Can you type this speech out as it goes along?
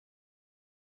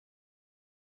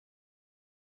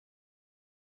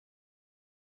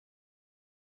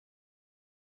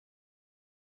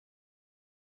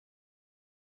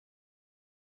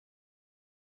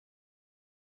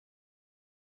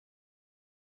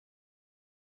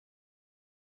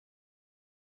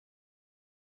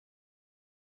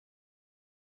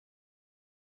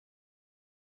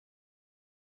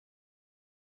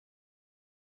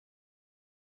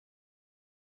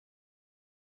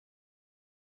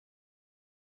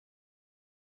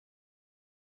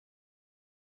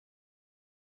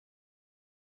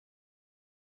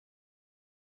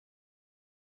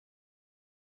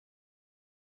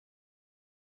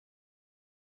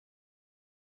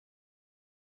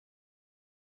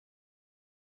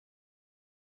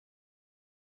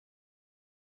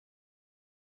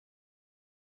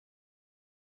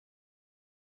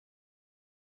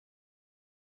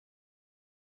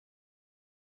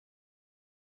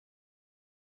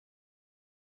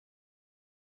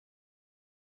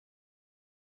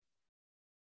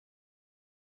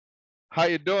How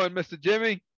you doing, Mr.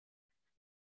 Jimmy?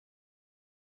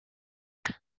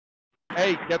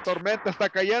 Hey, qué tormenta está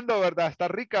cayendo, ¿verdad? Está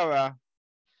rica, ¿verdad?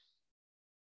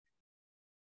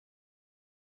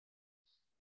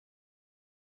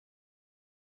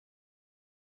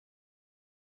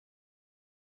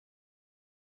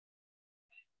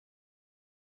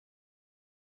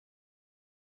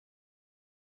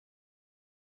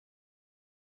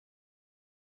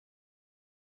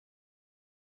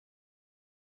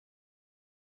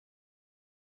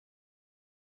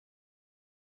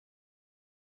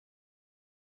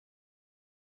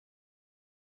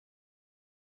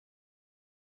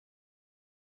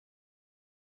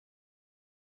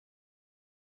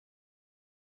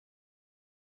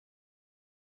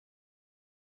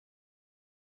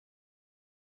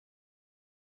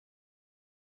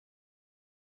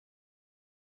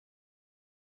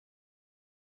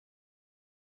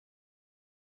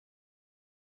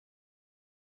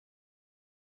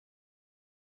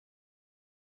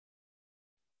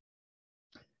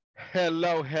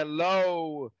 Hello,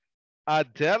 hello,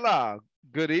 Adela.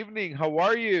 Good evening. How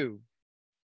are you?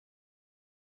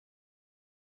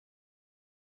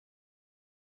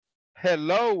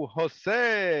 Hello,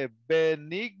 Jose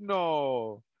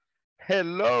Benigno.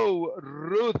 Hello,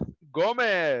 Ruth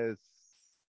Gómez.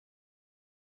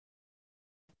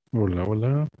 Hola,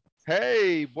 hola.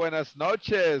 Hey, buenas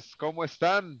noches. ¿Cómo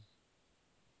están?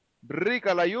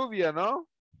 Rica la lluvia, ¿no?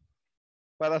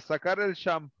 Para sacar el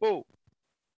shampoo.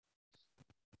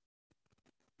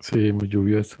 Sí, muy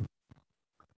lluvioso.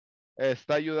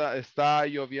 Está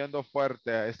lloviendo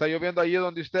fuerte. ¿Está lloviendo allí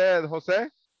donde usted,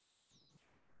 José?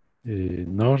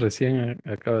 No, recién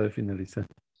acaba de finalizar.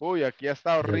 Uy, aquí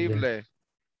está Ya. horrible.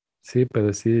 Sí,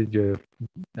 pero sí, yo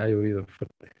ha llovido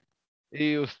fuerte.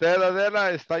 ¿Y usted, Adela,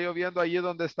 está lloviendo allí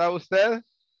donde está usted?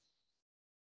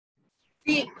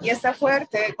 Sí, y está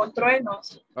fuerte, con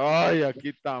truenos. Ay,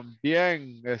 aquí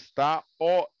también está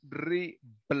horrible.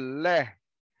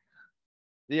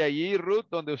 ¿Y allí, Ruth,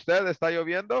 donde usted está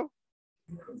lloviendo?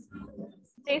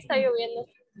 Sí, está lloviendo.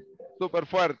 Súper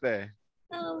fuerte.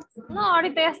 No, no,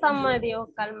 ahorita ya está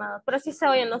medio calmado, pero sí se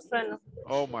oyen los truenos.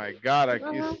 Oh my God,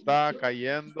 aquí Ajá. está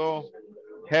cayendo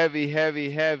heavy,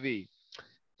 heavy, heavy.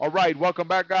 All right, welcome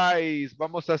back, guys.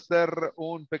 Vamos a hacer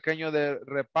un pequeño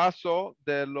repaso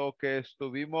de lo que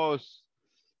estuvimos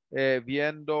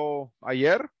viendo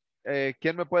ayer.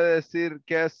 ¿Quién me puede decir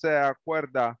qué se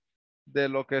acuerda de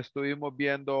lo que estuvimos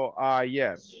viendo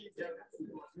ayer?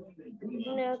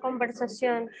 Una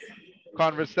conversación.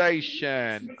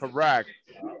 Conversation, correct.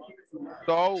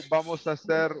 So, vamos a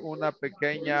hacer una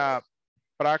pequeña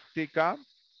práctica.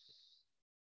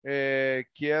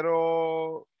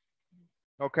 Quiero,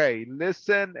 okay,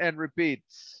 listen and repeat.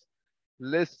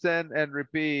 Listen and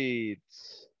repeat.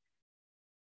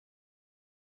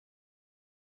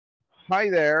 Hi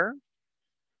there.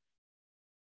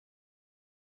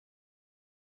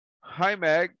 Hi,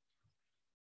 Meg.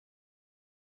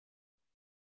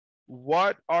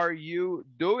 What are you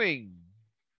doing?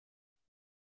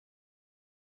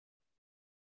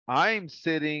 I'm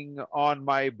sitting on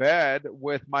my bed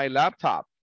with my laptop.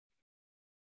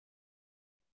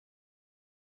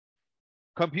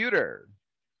 Computer.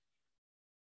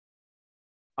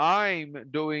 I'm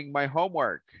doing my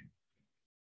homework.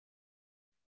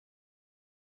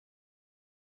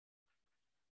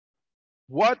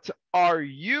 What are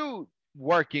you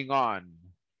working on?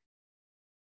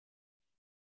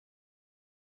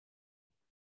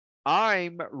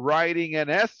 I'm writing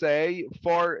an essay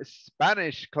for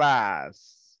Spanish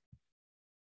class.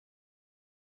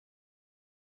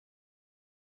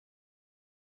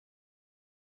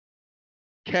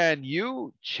 Can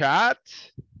you chat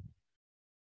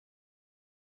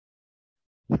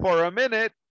for a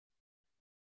minute?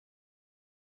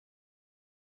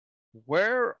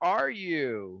 Where are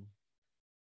you?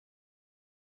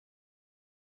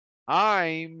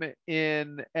 I'm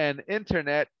in an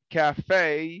internet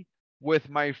cafe with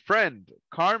my friend,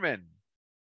 Carmen.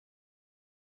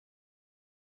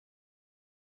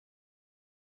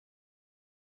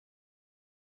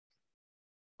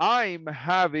 I'm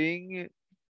having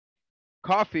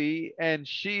coffee and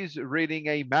she's reading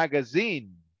a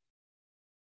magazine.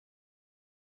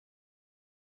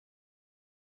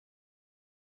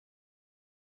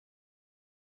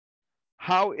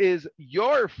 How is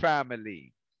your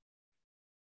family?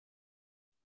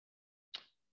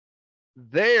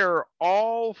 They're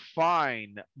all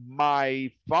fine.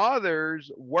 My father's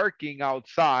working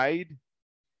outside.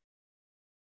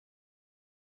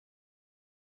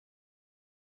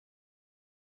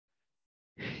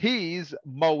 He's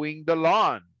mowing the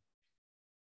lawn.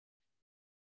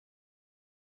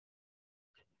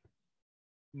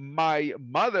 My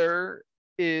mother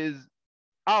is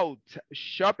out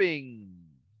shopping.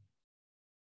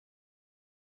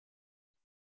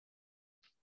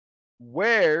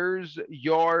 Where's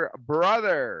your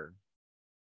brother?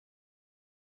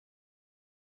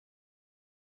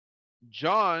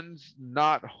 John's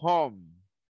not home.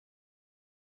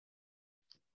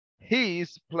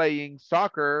 He's playing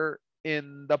soccer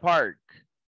in the park.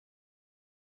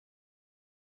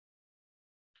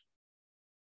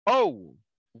 Oh,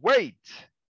 wait.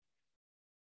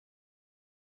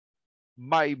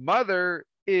 My mother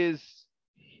is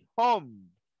home.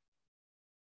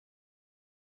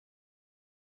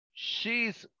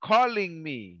 She's calling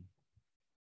me.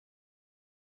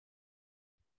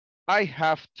 I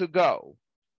have to go.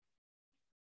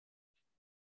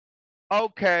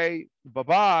 Okay,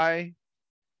 bye-bye.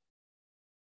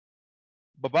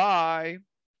 Bye-bye.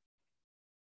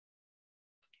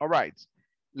 All right,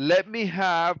 let me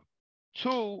have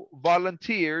 2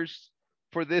 volunteers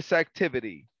for this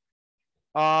activity.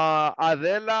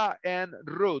 Adela and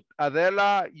Ruth.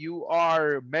 Adela, you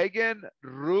are Megan.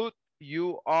 Ruth,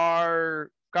 you are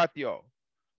Katio.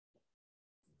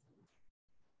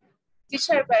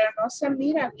 Teacher, pero no se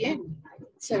mira bien.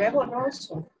 Se ve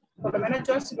borroso. Por lo menos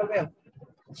yo sí lo veo.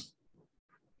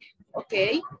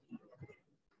 Ok.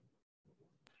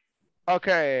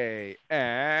 Okay,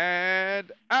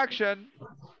 and action.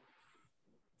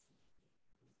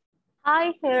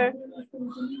 Hi, here.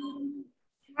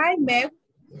 Hi, Meg.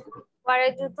 What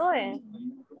are you doing?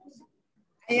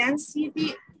 I am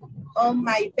sitting on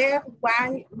my bed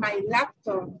while my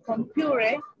laptop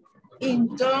computer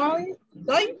in doing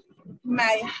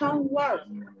my homework.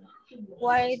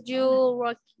 Why are you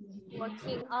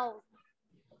working out?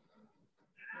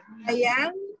 I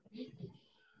am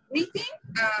reading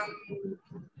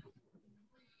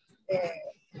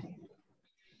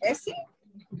essay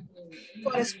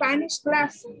for Spanish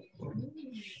class.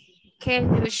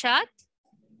 Can you chat?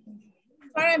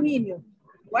 For a minute.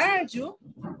 Where are you?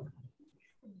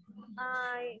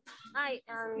 I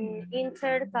am in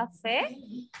cafe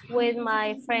with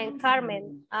my friend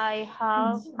Carmen. I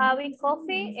have having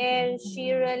coffee and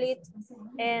she read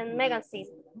and magazine.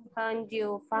 And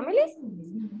you family?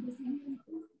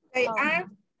 They are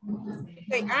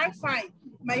fine.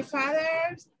 My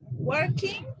father's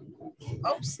working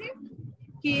outside.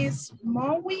 He's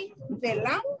mowing the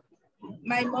lawn.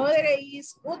 My mother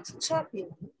is out shopping.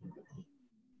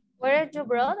 Where is your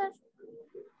brother?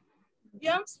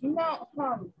 John's not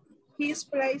home. He's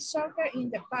playing soccer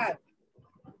in the park.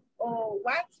 Oh,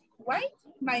 what? Why?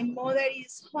 My mother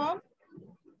is home.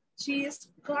 She is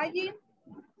crying.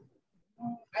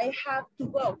 I have to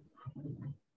go.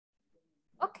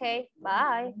 Okay,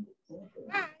 bye.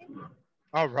 Bye.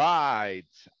 All right,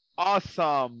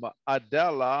 awesome,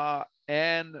 Adela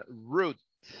and Ruth.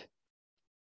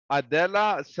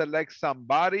 Adela, select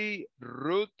somebody.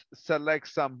 Ruth, select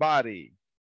somebody.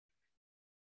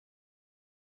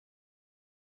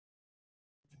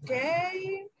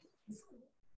 Okay.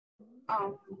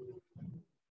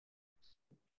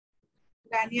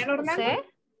 Daniel Orlando. Jose?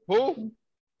 Who?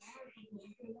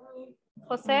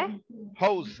 Jose?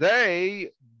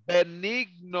 Jose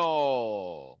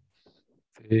Benigno.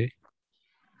 Sí.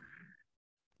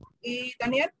 Y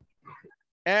Daniel.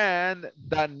 And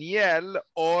Daniel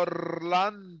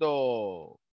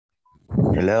Orlando.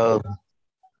 Hello.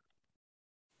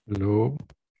 Hello.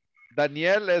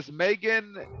 Daniel is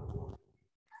Megan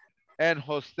and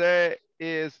Jose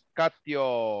is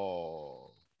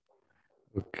Katio.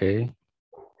 Okay.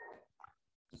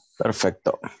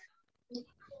 Perfecto.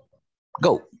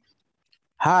 Go.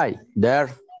 Hi there.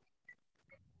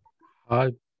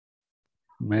 Hi,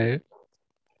 Meg.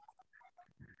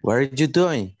 What are you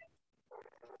doing?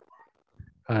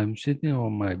 I'm sitting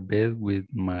on my bed with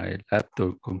my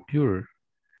laptop computer.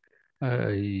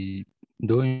 I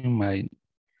doing my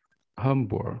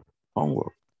homework.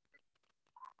 Homework.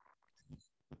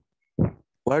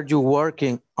 What are you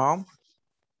working on?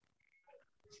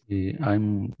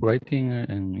 I'm writing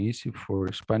an essay for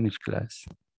Spanish class.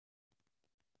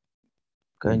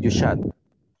 Can you chat?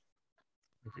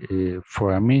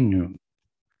 For a minute.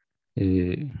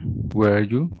 Where are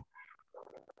you?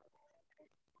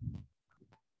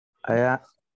 I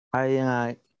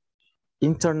am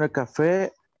internet cafe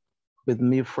with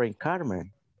my friend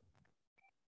Carmen.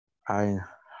 I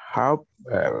have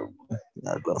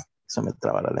se me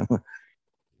traba la lengua.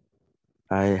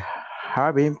 I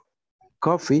having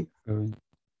coffee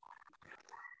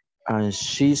and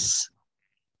she's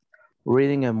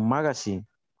reading a magazine.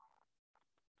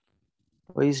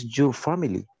 Where is your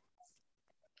family?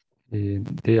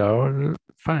 They are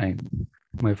fine.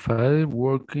 My father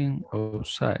working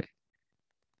outside.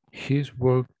 He's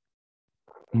work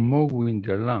mowing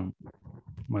the lawn.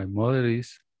 My mother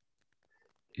is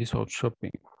out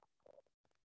shopping.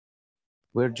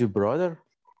 Where's your brother?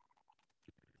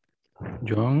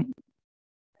 John's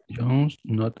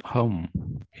not home.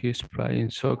 He's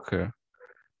playing soccer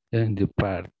in the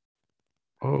park.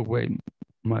 Oh wait,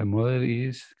 my mother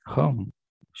is home.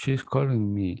 She's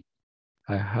calling me.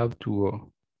 I have to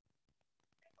go.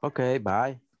 Okay,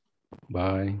 bye.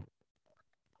 Bye.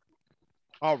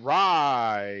 All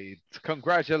right.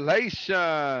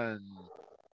 Congratulations.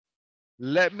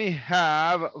 Let me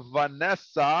have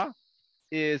Vanessa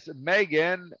is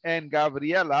Megan and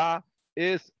Gabriela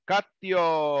is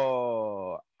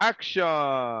Katio.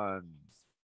 Action.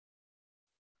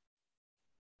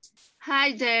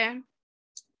 Hi there.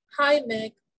 Hi,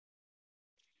 Meg.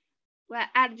 What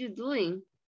are you doing?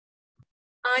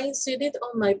 I'm seated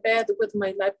on my bed with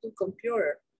my laptop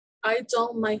computer. I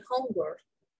done my homework.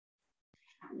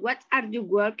 What are you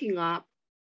working on?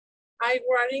 I'm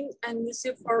writing an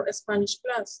essay for a Spanish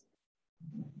class.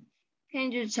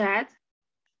 Can you chat?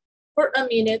 For a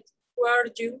minute, where are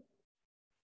you?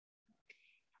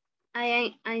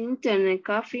 I am internet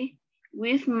coffee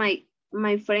with my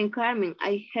friend Carmen.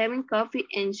 I having coffee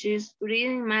and she's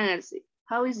reading magazine.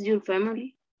 How is your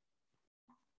family?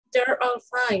 They're all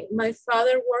fine. My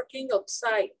father working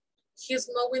outside. He's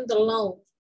mowing the lawn.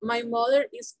 My mother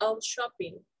is out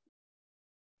shopping.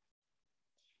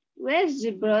 Where's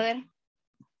your brother?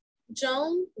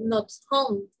 John not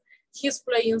home. He's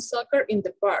playing soccer in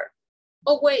the park.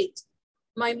 Oh wait,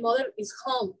 my mother is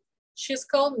home. She's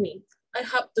called me. I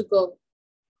have to go.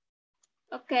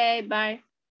 Okay, bye.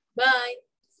 Bye.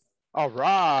 All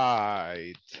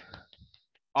right.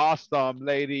 Awesome,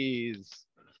 ladies.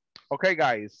 Okay,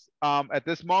 guys. At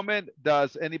this moment,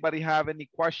 does anybody have any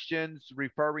questions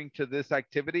referring to this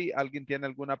activity? ¿Alguien tiene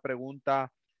alguna pregunta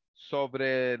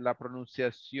sobre la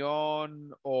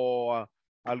pronunciación o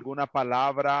alguna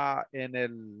palabra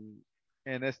en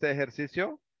este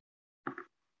ejercicio?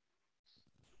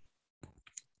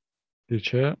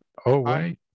 Teacher, oh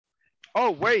wait.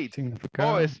 Oh, wait.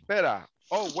 Significado. Oh, espera.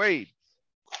 Oh, wait.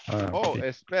 Oh, Okay.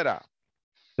 espera.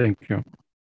 Thank you.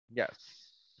 Yes.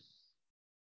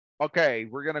 Okay,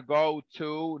 we're going to go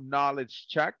to knowledge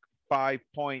check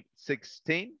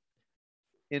 5.16.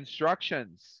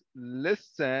 Instructions.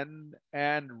 Listen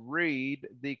and read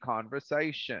the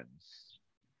conversations.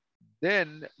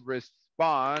 Then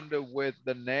respond with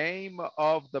the name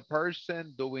of the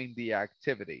person doing the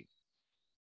activity.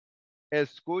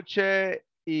 Escuche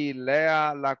y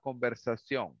lea la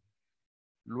conversación.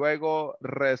 Luego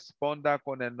responda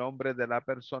con el nombre de la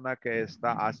persona que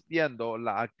está haciendo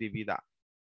la actividad.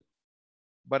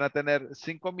 Van a tener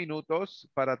 5 minutos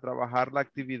para trabajar la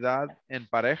actividad en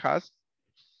parejas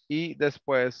y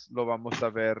después lo vamos a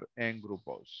ver en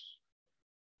grupos.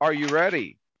 Are you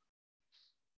ready?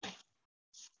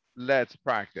 Let's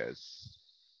practice.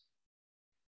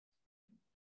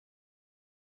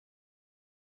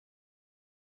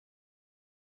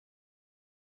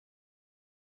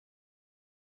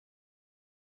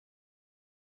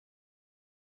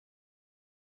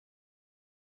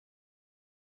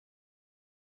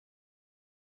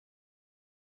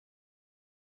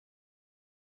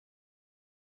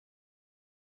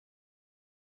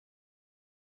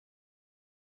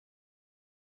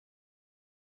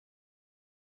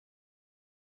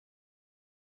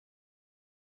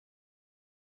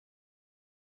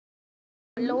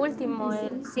 Lo último,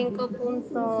 el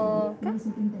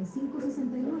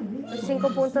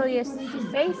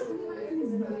 5.16.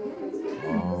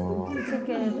 Oh. Así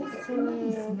que sí,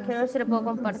 quiero ver si lo puedo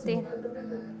compartir.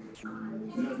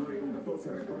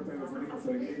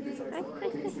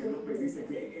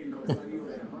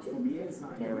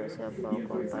 Quiero ver si lo puedo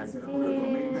compartir.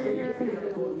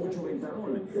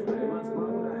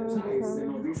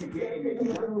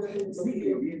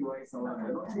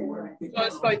 Yo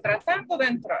estoy tratando de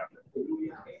entrar.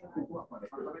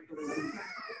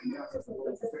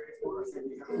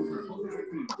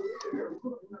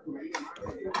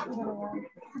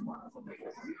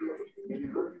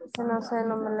 No sé,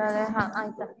 no me la deja. Ahí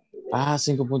está. Ah,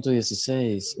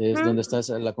 5.16 es donde está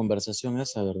la conversación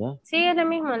esa, ¿verdad? Sí, es lo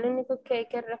mismo, lo único que hay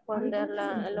que responder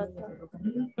el otro.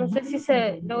 No sé si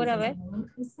se logra ver.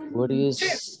 What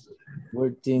is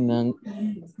working on,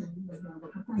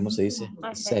 ¿cómo se dice?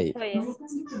 Okay, Say. está bien.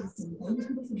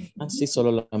 Ah, sí,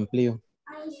 solo lo amplío.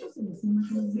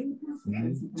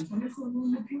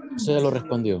 Usted ya lo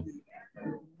respondió.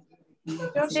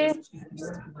 Sí.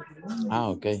 Ah,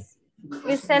 ok.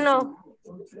 ¿Y usted no?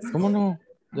 ¿Cómo no?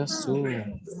 Ya su.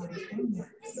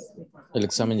 El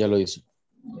examen ya lo hizo.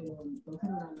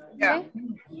 Yeah.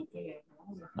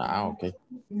 Ah, ok.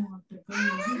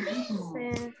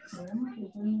 Sí.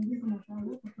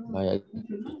 Vaya.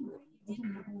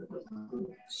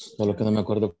 Solo que no me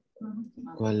acuerdo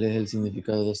cuál es el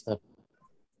significado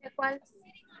 ¿De cuál?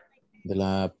 de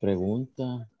la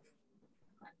pregunta.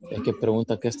 Es que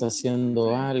pregunta qué está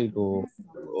haciendo algo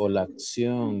o la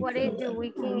acción. What is the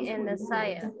weekend in the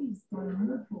side?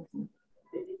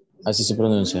 Así se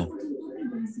pronuncia.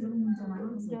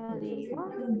 Yo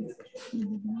digo.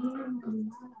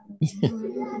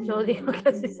 Yo digo que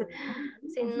así se.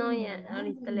 Si no, ya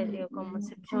ahorita le digo cómo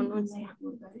se pronuncia.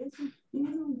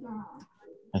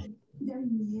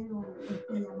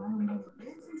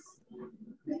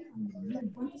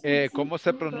 ¿Cómo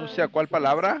se pronuncia cuál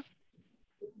palabra?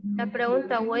 La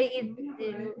pregunta, what is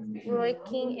the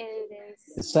working in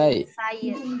the Say.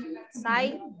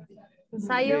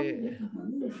 ensayo?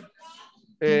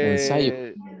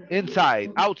 Ensayo.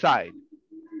 Inside, outside,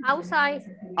 Outside.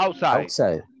 outside,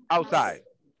 Outside. outside.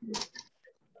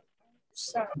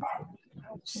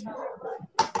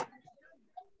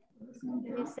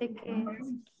 Dice que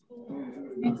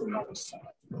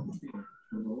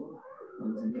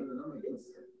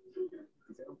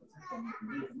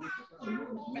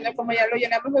Bueno, como ya lo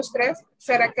llenamos los tres,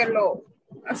 ¿será que lo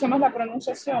hacemos la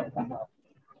pronunciación? Ajá.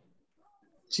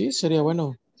 Sí, sería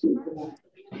bueno.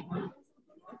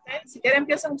 Okay. Si quieren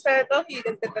empiezan ustedes dos y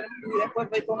después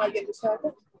voy con alguien de ustedes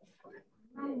dos.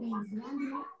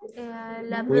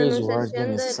 la Who is pronunciación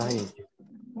working de inside?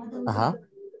 Ajá.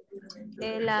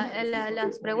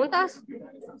 las preguntas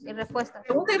y respuestas.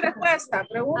 Pregunta y respuesta,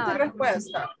 pregunta y Ah,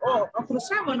 respuesta. O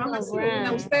cruzámonos así, una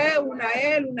bueno. usted, una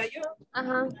él, una yo.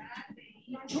 Ajá.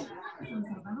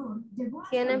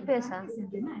 ¿Quién empieza?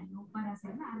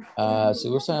 Si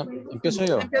gusta, empiezo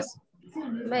yo. Empieza.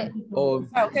 Ve. Oh,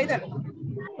 Ok, dale.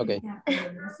 okay.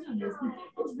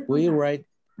 We write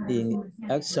in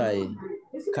outside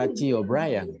Cathy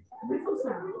O'Brien.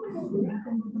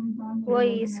 Who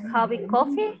is having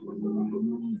coffee?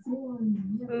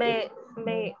 Meg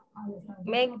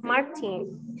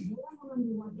Martin.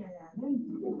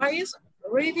 I is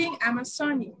reading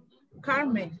Amazon.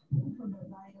 Carmen.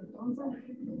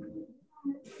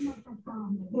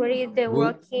 Where is the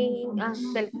working?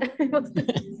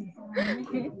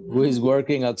 Who is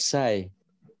working outside?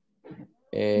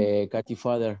 Cathy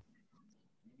father.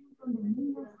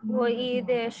 Who is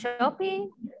the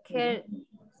shopping?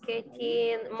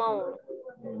 Katie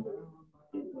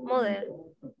mother.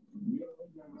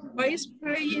 I is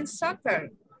playing soccer.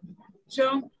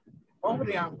 John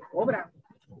O'Brien. O'Brien.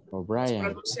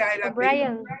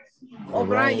 O'Brien.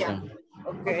 O'Brien.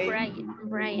 Okay.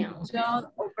 O'Brien. John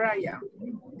O'Brien.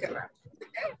 Qué raro.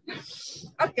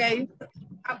 Ok.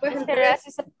 Pues, Pero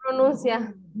así se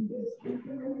pronuncia.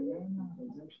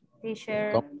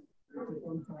 Teacher.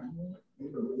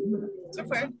 Se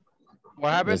fue.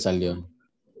 What Ya happened? salió.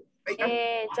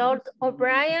 George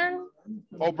O'Brien.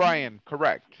 O'Brien,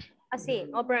 correct. Así,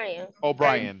 O'Brien.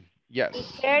 O'Brien, yes. Y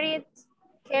carried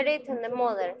and the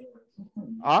mother.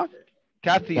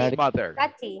 Kathy's mother.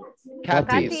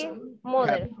 Kathy's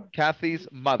mother. Kathy's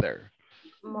mother.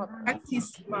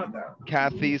 Kathy's mother.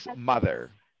 Kathy's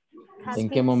mother. ¿En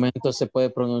qué momento se puede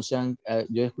pronunciar?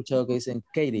 Yo he escuchado que dicen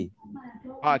Katie.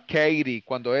 Katie,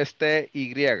 cuando es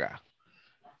T-Y.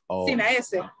 Oh, Sin la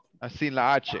S. Sin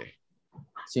la H.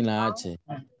 sin la H.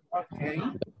 Okay.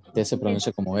 Usted se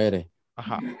pronuncia como R.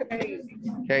 Ajá.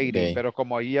 Katie, Okay. pero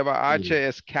como ahí lleva H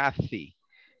es Kathy.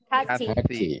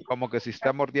 Kathy. Como que si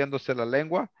está mordiéndose la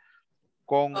lengua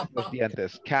con los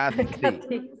dientes. Kathy.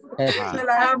 Me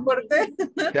la aporté.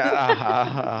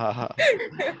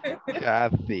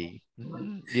 Kathy.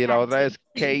 Y la otra es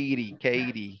Katie.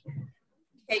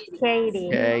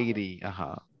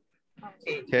 Ajá.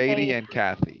 Katie and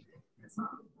Kathy.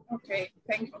 Okay,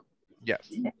 thank you.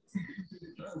 Yes.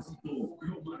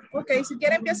 Okay, si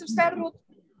quiere empieza usted, Ruth.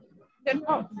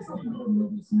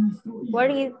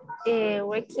 What is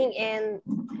working in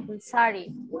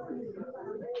Sari?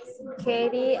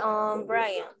 Katie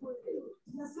Brian.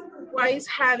 Why is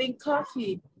having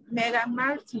coffee? Megan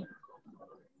Martin.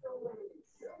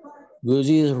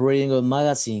 Gucci is reading a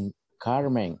magazine.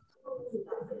 Carmen.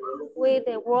 With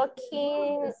the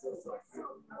working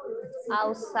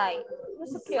outside.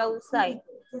 What's okay outside?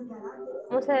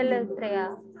 ¿Cómo se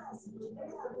deletrea?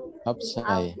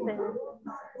 Outside.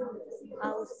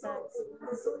 Outside.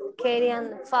 Katie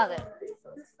and father.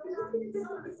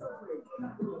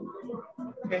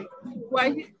 Okay.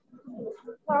 Why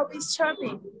is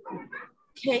shopping?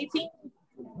 Katie,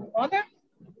 mother?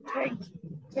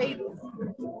 Katie.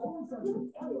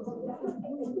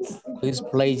 Who is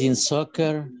playing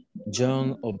soccer?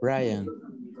 John O'Brien.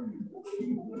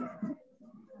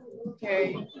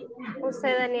 Okay.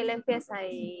 Usted, Daniel, empieza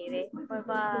y después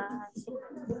va así.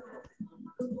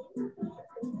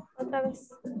 Otra vez.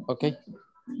 Okay.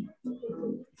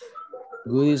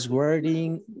 Good is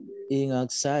wording in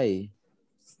outside.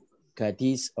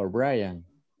 Curtis O'Brien.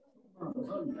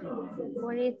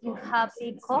 What is the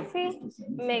happy coffee?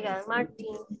 Megan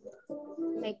Martin.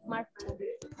 Meg Martin.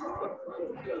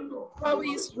 How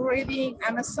is reading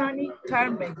Amazonic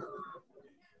Carmen?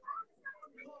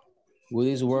 Good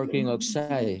is working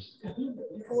outside.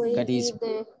 What Curtis, is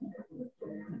the...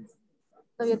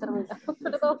 Todavía termina.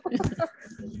 Perdón.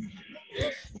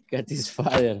 Curtis'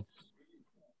 father.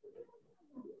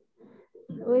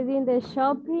 Within the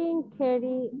shopping,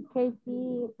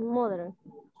 Katie mother.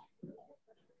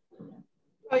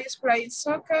 How is playing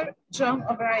soccer? John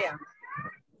O'Brien.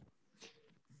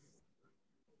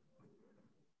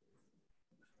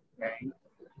 Okay.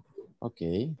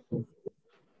 Okay.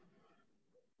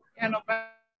 And O'Brien.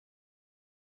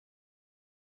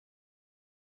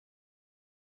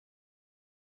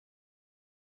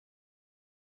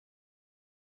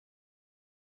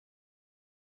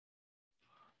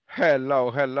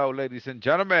 Hello, hello, ladies and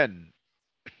gentlemen.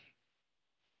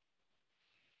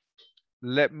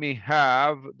 Let me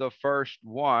have the first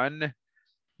one.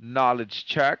 Knowledge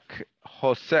check.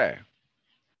 Jose.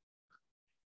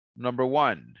 Number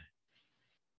one.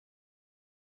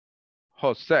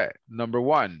 Jose, number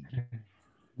one.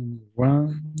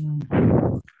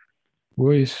 One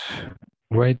who is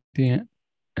writing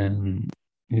and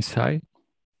inside.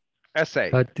 Essay.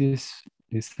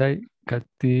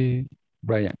 Kathy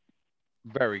Bryant.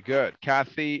 Very good.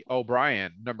 Kathy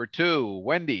O'Brien. Number two,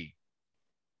 Wendy.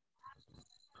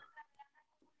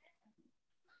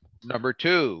 Number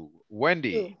two,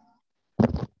 Wendy.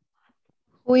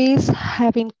 Who is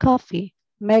having coffee?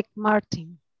 Meg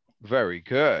Martin. Very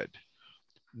good.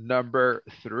 Number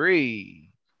three,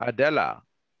 Adela.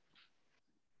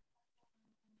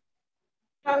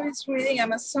 How is reading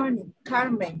Amazonic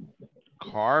Carmen?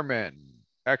 Carmen.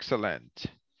 Excellent.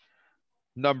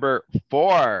 Number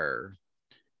four,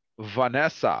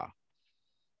 Vanessa.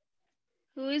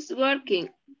 Who is working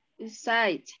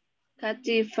inside?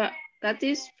 Kathy's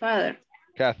father.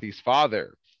 Kathy's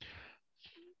father.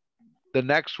 The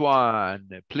next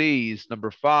one, please.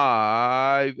 Number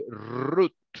five,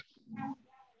 Ruth.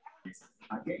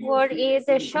 What is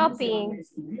the shopping?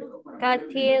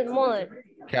 Kathy's mother.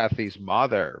 Kathy's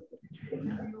mother.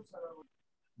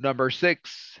 Number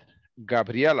six,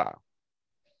 Gabriela.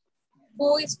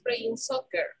 Who is playing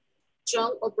soccer?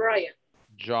 John O'Brien.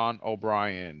 John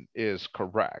O'Brien is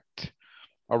correct.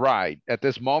 All right, at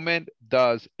this moment,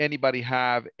 does anybody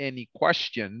have any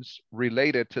questions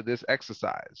related to this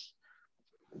exercise?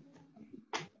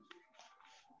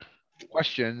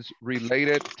 Questions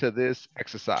related to this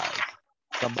exercise?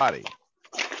 Somebody?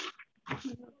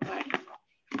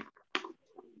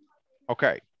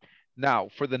 Okay, now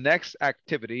for the next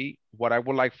activity, what I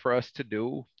would like for us to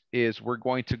do is we're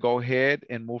going to go ahead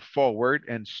and move forward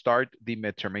and start the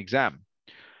midterm exam.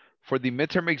 For the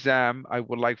midterm exam, I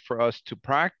would like for us to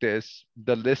practice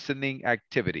the listening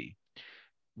activity.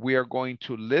 We are going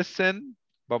to listen,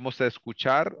 vamos a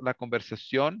escuchar la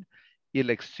conversación y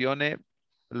leccione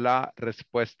la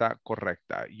respuesta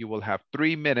correcta. You will have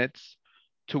 3 minutes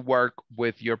to work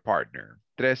with your partner.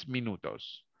 3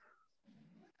 minutos.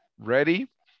 Ready?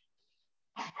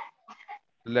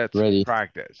 Let's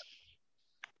practice.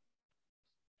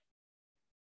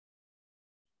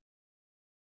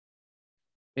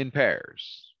 In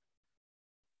pairs.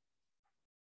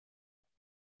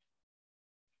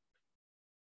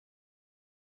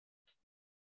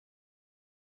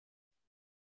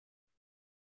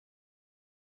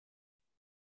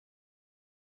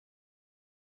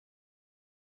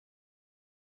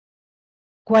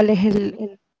 ¿Cuál es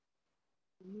el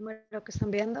número que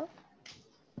están viendo?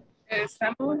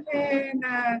 Estamos en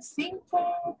las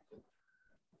 5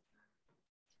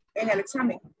 en el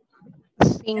examen.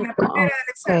 5. En la primera del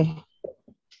examen. Okay.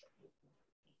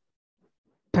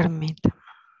 Permítame.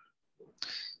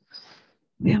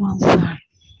 Voy a avanzar.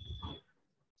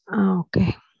 Ah, ok.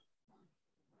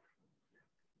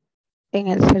 En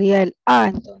el sería el A,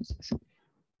 entonces.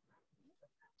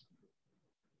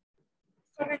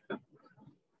 Correcto.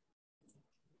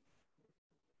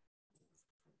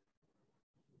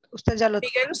 Usted ya lo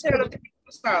Miguel, usted lo tiene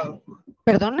gustado.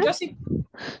 ¿Perdona? Yo sí.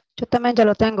 Yo también ya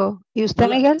lo tengo. ¿Y usted,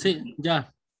 Hola, Miguel? sí,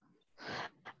 ya.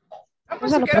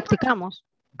 Pues lo practicamos.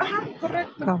 Ajá,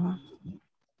 correcto. Ajá.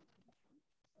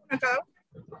 Cada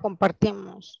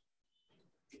Compartimos.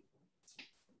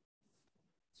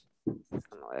 No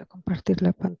voy a compartir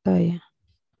la pantalla.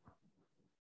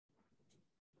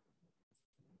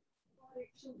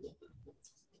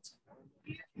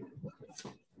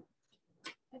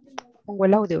 pongo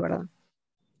el audio, ¿verdad?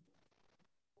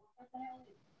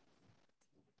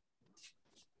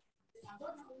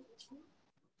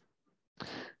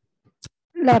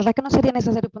 La verdad que no sería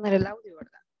necesario poner el audio,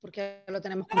 ¿verdad? Porque lo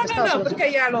tenemos contestado. No,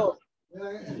 porque ya lo...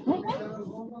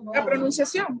 La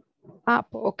pronunciación. Ah,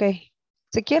 ok.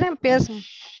 Si quiere, empiecen.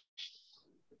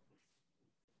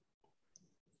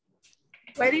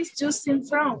 Where is Justin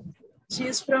from?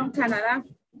 She's from Canada.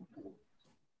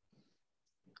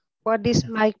 What is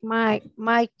Mike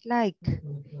like?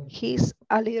 He's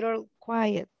a little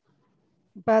quiet,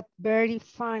 but very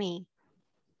funny.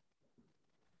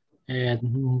 And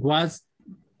what's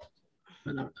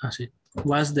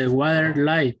the weather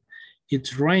like?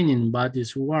 It's raining, but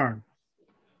it's warm.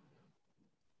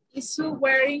 Is Sue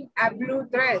wearing a blue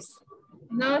dress?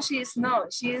 No, she's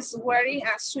not. She's wearing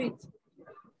a suit.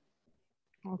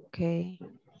 Ok.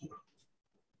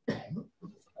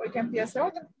 Hoy que empieza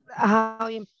otra. Ajá,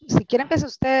 bien. Si quiere empieza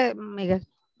usted, Miguel.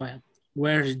 Well,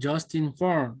 where's Justin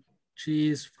from? She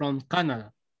is from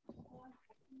Canada.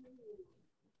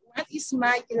 What is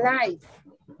Mike like?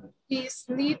 He's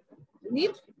neat,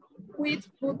 quick,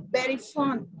 but very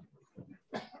fun.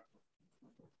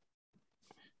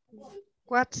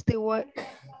 What's the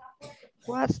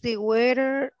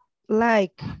weather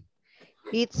like?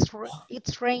 It's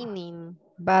raining,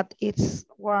 but it's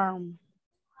warm.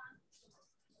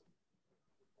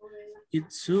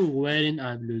 It's Sue wearing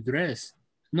a blue dress.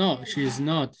 No, she's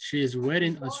not. She's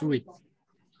wearing a suit.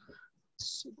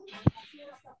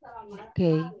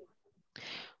 Okay.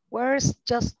 Where's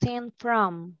Justin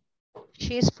from?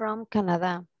 She's from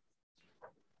Canada.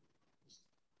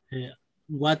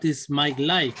 What is Mike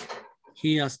like?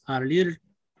 He is a little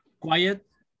quiet,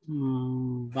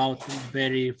 but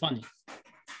very funny.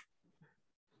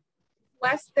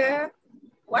 What's the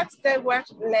weather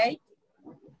like?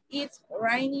 It's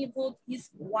rainy, but it's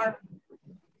warm.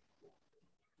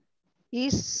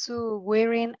 Is Sue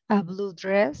wearing a blue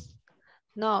dress?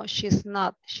 No, she's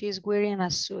not. She's wearing a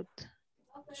suit.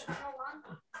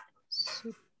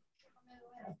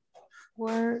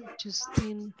 Where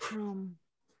Justin from?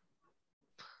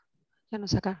 Ya no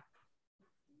saca.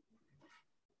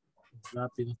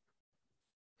 Rápido.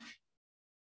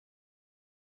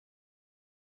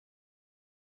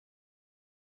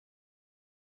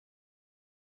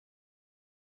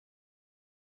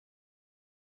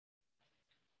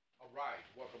 All right,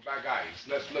 welcome back, guys.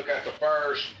 Let's look at the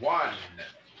first one.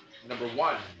 Number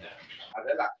one,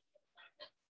 Adela.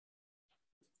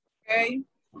 Okay.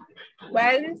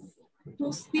 Where is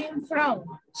Justin from?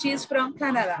 She's from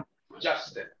Canada.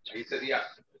 Justin. He said, yeah,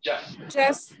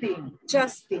 Justin.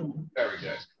 Justin. Very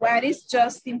good. Where is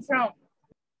Justin from?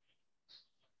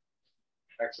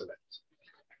 Excellent.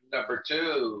 Number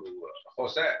two,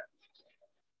 Jose.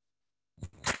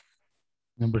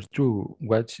 Number two,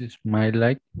 what is my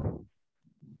like?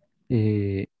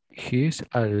 He's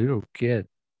a little kid,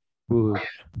 but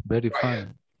very funny.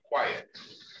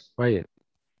 Quiet,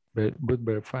 but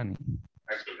very funny.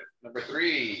 Excellent. Number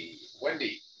three,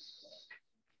 Wendy.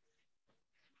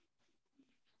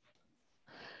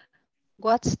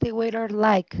 What's the weather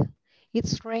like?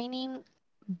 It's raining,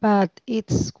 but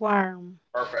it's warm.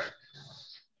 Perfect.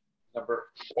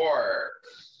 Number four,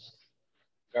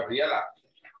 Gabriela.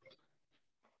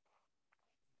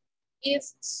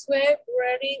 Is Sue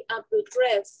wearing a blue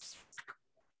dress?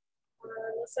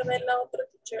 No se ve la otra,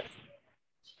 teacher.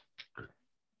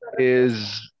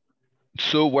 Is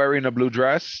Sue wearing a blue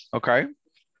dress? Okay.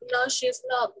 No, she's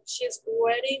not. She's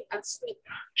wearing a suit.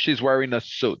 She's wearing a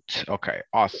suit. Okay,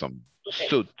 awesome. Okay.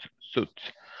 Suit.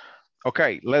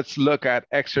 Okay, let's look at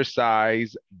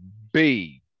exercise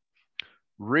B.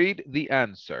 Read the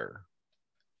answer.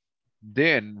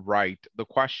 Then write the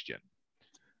question.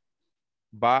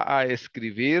 Va a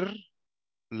escribir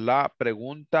la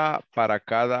pregunta para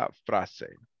cada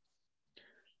frase.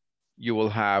 You will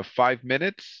have 5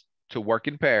 minutes to work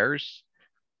in pairs,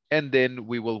 and then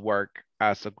we will work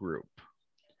as a group.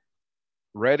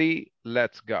 Ready?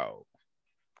 Let's go.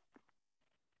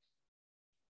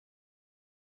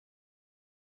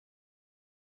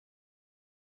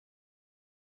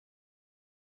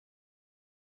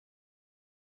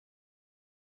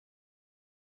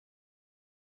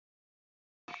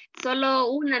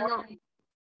 Solo una no.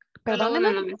 Solo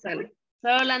una no me sale.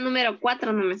 Solo la número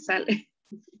 4 no me sale.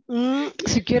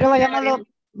 Si quiere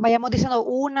vayamos diciendo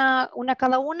una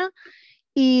cada una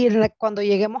y cuando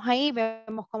lleguemos ahí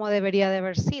vemos cómo debería de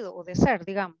haber sido o de ser,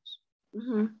 digamos.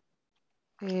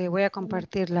 Voy a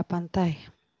compartir la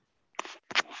pantalla.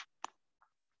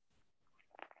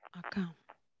 Acá.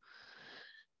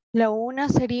 La una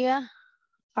sería,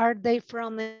 are they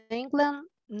from England?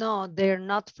 No, they're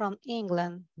not from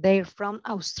England. They're from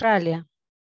Australia.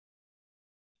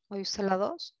 ¿Oye usted la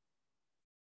dos?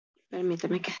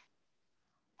 Permítame que.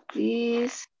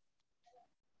 Please.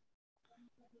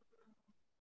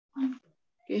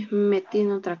 Que metí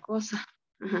en otra cosa.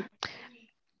 Ajá.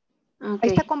 Ok.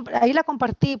 Ahí, está, ahí la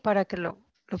compartí para que lo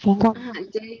ponga. Ajá.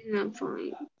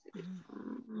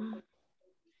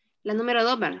 La número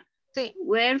 2, ¿verdad? Sí.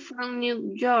 We're from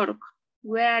New York.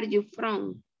 Where are you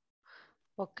from?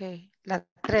 Ok. La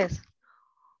 3.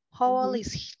 How old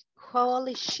is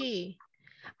she?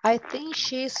 I think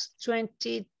she's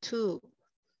 22.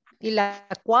 Y la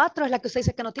 4 es la que usted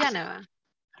dice que no tiene, ¿verdad?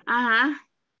 Ajá.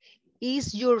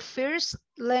 Is your first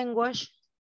language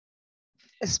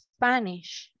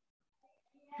Spanish?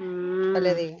 Ya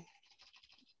le digo.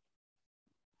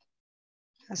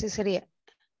 Así sería.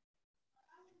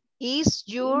 Is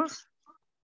your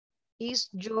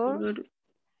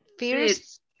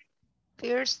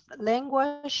first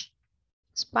language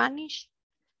Spanish?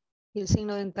 Y el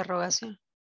signo de interrogación.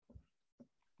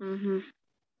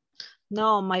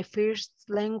 No, my first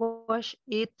language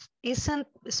it isn't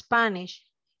Spanish,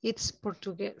 it's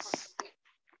Portuguese.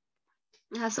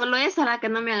 Solo esa la que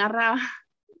no me agarraba.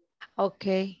 Ok.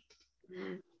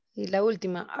 Y la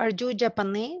última, are you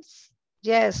Japanese?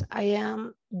 Yes, I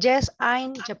am. Yes,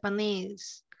 I'm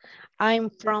Japanese. I'm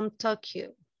from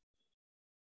Tokyo.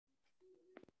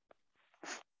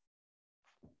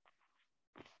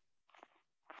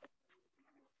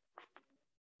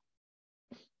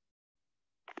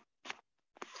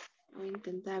 Voy a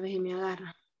intentar a ver si me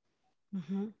agarra.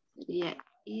 Sería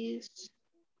is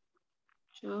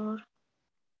your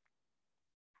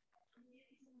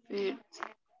first.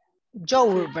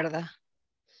 Your, ¿verdad?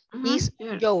 Is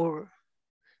your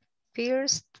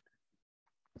first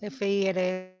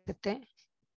F-I-R-S-T.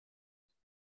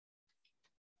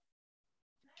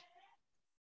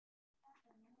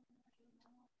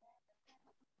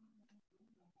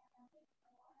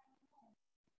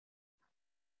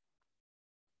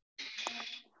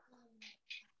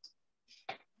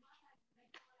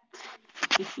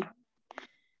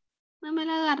 No me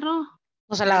la agarró.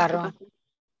 No se la agarró.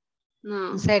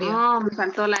 No. ¿En serio? No, me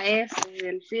faltó la S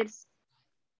del first.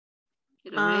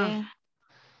 Quiero ver.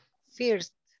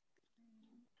 First.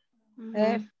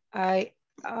 F-I-R-S-T.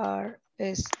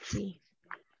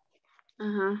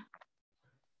 Ajá.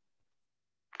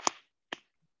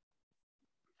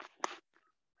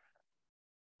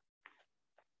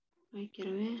 Ay,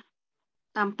 quiero ver.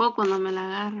 Tampoco no me la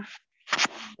agarro.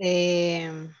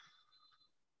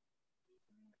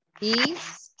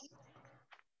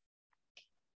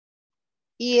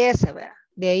 Y ese, ¿verdad?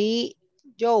 De ahí,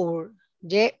 your,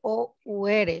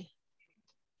 Y-O-U-R.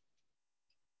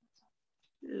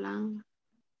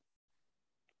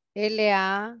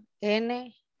 L-A-N-G-U-A-G-E.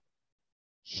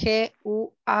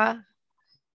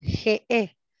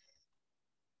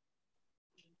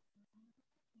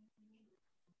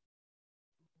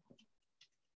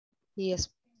 Y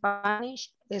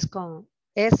Spanish es con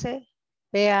S-P-A-N-I-S-H.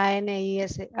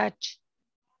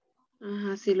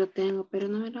 Ajá, sí lo tengo, pero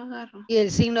no me lo agarro. Y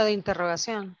el signo de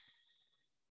interrogación.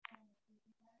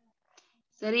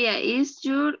 Sería, is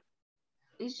your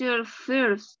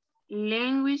first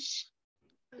language?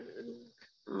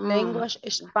 Language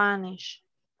Spanish.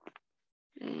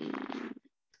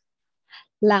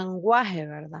 Lenguaje,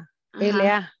 ¿verdad?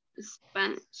 L-A.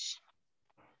 Spanish.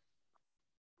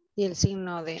 Y el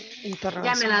signo de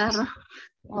interrogación. Ya me la agarró.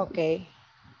 Ok.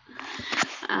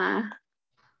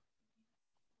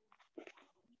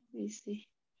 Sí.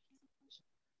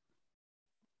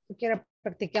 Si quiere,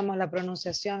 practiquemos la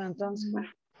pronunciación entonces.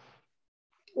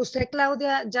 ¿Usted,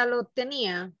 Claudia, ya lo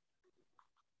tenía?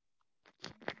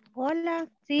 Hola,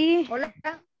 sí. Hola.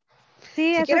 Sí,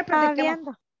 Si eso quiere, estaba practiquemos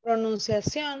viendo.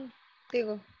 pronunciación.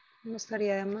 Digo, no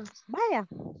estaría de más. Vaya.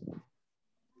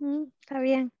 Está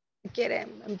bien. Si quiere,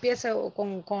 empiece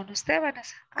con Esteban.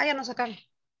 Ya nos sacaron.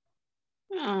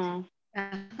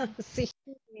 Sí.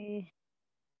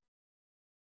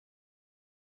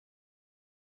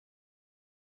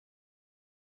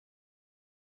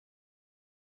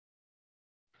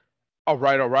 All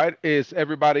right, all right. Is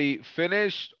everybody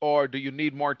finished or do you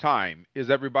need more time?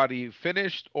 Is everybody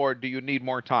finished or do you need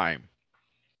more time?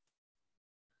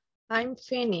 I'm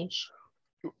finished.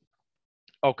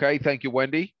 Okay, thank you,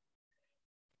 Wendy.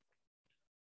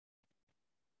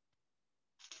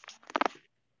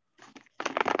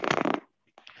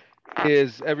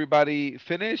 Is everybody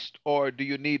finished or do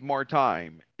you need more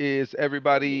time? Is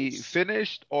everybody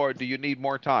finished or do you need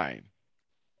more time?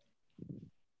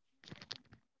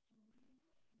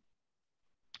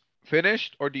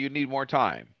 Finished or do you need more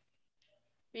time?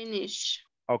 Finish.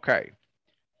 Okay.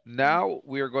 Now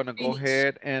we are going to go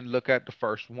ahead and look at the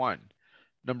first one.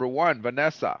 Number one,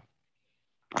 Vanessa.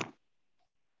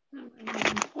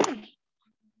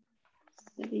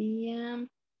 Sería...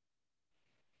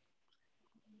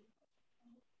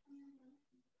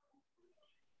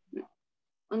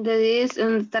 donde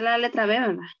está la letra B,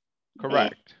 ¿verdad?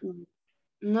 Correct.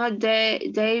 No,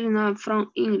 they're not from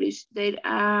English. They're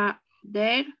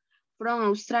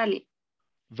from Australia.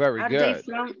 Very Are good. they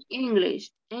from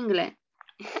English? England.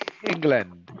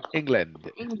 England.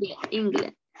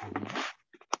 England.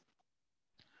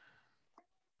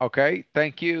 Okay,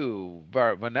 thank you,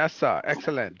 Vanessa.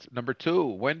 Excellent. Number two,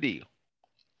 Wendy.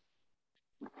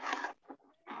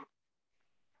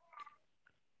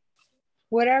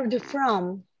 Where are you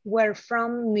from? We're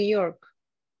from New York.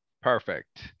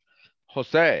 Perfect.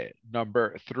 Jose,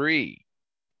 number three.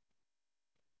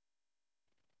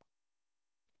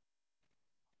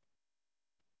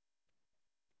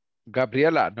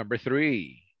 Gabriela, number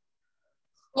three.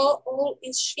 How old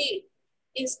is she?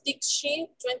 Is she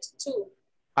 22?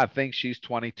 I think she's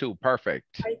 22.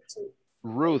 Perfect. I do.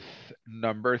 Ruth,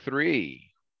 number three.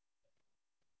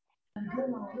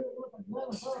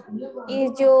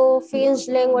 Is your first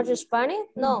language Spanish?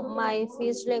 No, my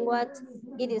first language,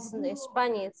 it is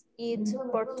Spanish, it's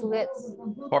Portuguese.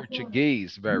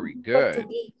 Portuguese, very good.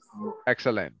 Portuguese.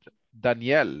 Excellent.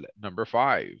 Danielle, number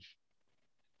five.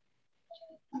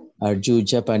 Are you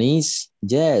Japanese?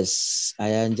 Yes, I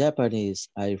am Japanese.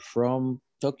 I'm from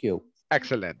Tokyo.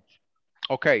 Excellent.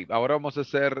 Ok, ahora vamos a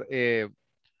hacer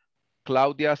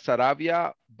Claudia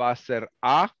Saravia va a ser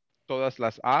A, todas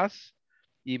las A's,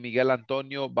 y Miguel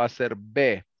Antonio va a ser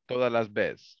B, todas las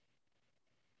B's.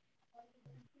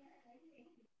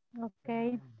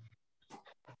 Okay.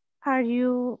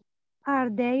 Are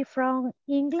they from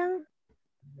England?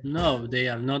 No, they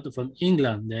are not from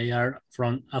England. They are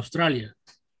from Australia.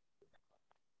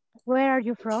 Where are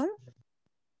you from?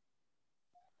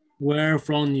 We're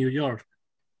from New York.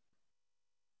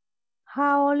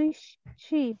 How old is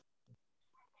she?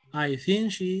 I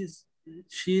think she's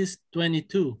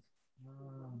 22.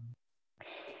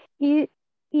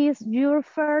 Is your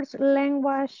first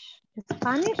language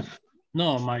Spanish?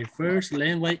 No, my first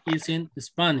language isn't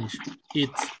Spanish.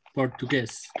 It's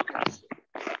Portuguese.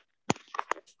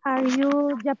 Are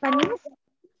you Japanese?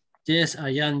 Yes, I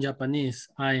am Japanese.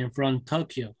 I am from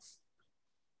Tokyo.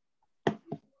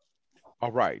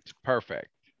 All right,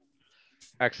 perfect.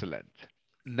 Excellent.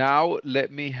 Now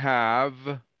let me have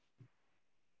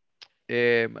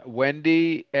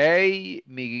Wendy A,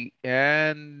 me,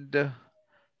 and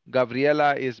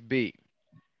Gabriela is B.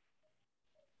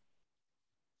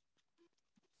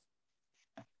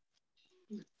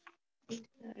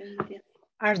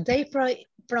 Are they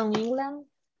from England?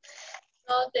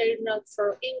 No, they're not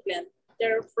from England.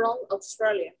 They're from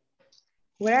Australia.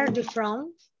 Where are you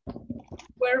from?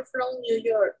 We're from New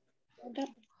York.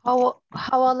 How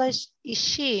old is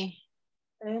she?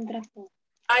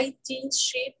 I think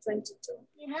she's 22.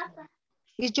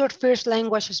 Is your first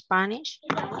language Spanish?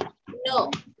 No,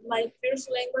 my first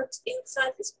language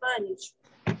isn't Spanish.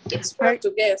 It's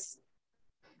Portuguese.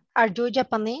 Are you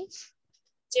Japanese?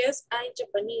 Yes, I'm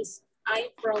Japanese. I'm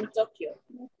from Tokyo.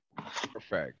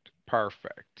 Perfect,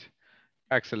 perfect.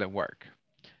 Excellent work.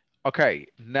 Okay,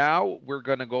 now we're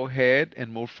gonna go ahead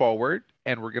and move forward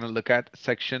and we're gonna look at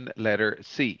section letter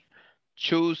C.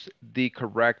 Choose the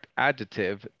correct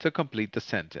adjective to complete the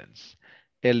sentence.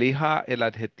 Elija el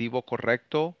adjetivo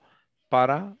correcto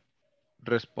para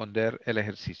responder el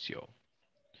ejercicio.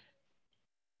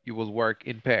 You will work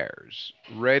in pairs.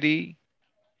 Ready?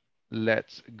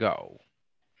 Let's go.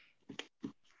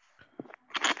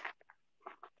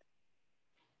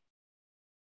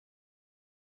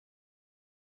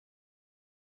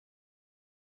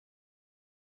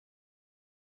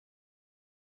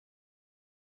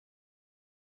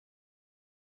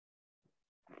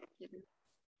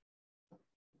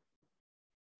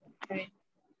 Okay.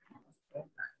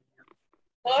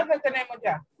 Todos lo tenemos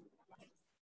ya.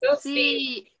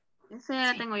 Sí, ese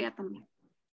ya lo tengo ya también.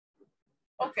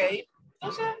 Ok,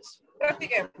 entonces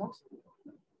practiquemos.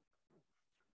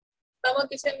 Estamos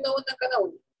diciendo una cada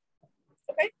uno.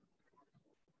 Ok.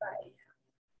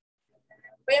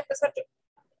 Voy a empezar yo.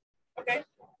 Ok.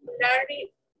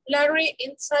 Larry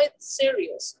inside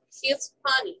serious. He's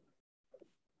funny.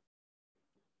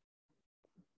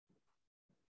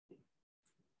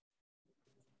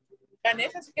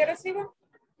 Vanessa, si quieres, sigo.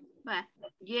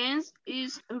 James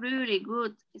is really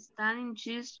good. Studying,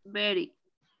 she's very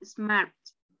smart.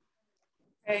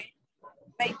 Okay.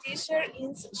 My teacher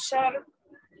is sharp.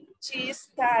 She is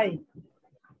tight.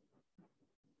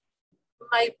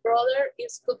 My brother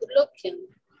is good looking.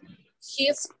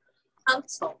 He's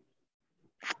handsome.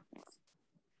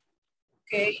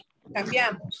 Ok,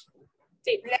 cambiamos.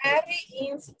 Sí.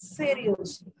 Larry is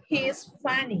serious. He's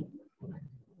funny.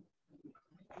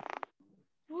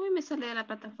 Uy, me salió de la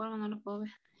plataforma, no lo puedo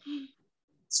ver.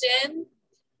 Jen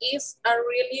is a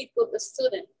really good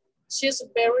student. She's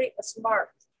very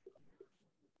smart.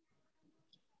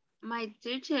 My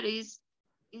teacher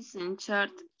isn't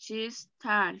short. She's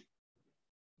tall.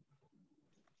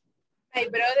 My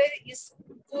brother is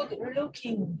good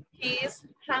looking. He is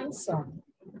handsome.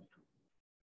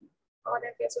 Ahora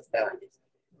empiezo Esteban.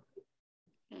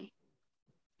 Okay.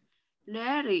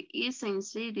 Larry isn't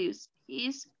serious.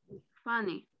 He's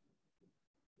funny.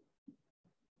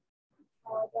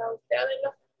 Ahora usted,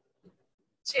 Adela.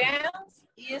 Chance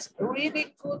is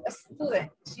really good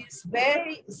student. She's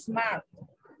very smart.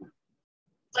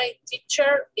 My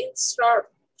teacher is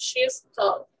short. She's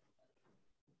tall.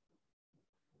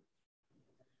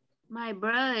 My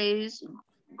brother is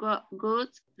good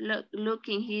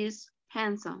looking. He's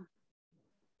handsome.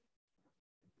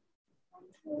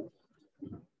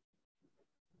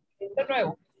 De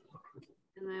nuevo.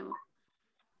 De nuevo.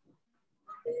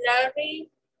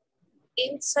 Larry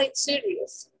inside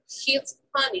serious. He's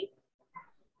funny.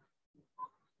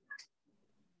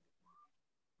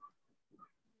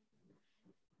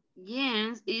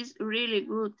 Jens is really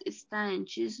good studying.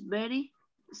 She's very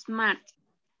smart.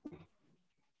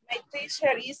 My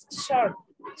teacher is short.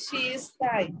 She is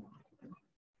tall.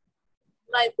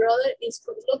 My brother is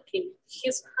good looking.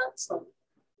 He's handsome.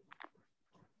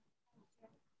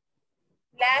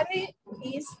 Larry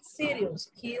is serious.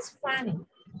 He is funny.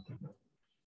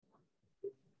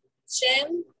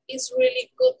 Jen is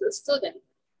really good student.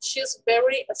 She's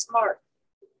very smart.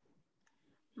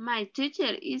 My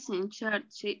teacher isn't short.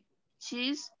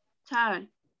 She's tall.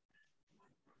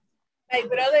 My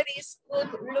brother is good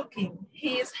looking.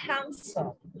 He is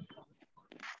handsome.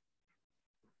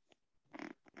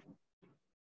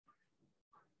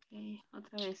 Okay,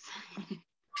 otra vez.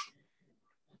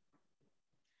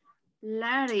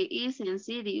 Larry isn't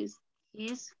serious.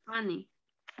 He's funny.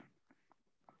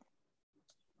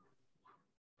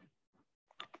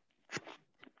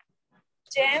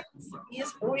 Jen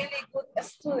is really good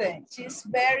student. She's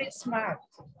very smart.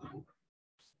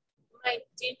 My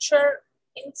teacher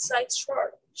inside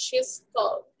short. She's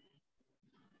tall.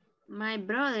 My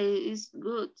brother is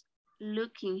good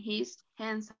looking. He's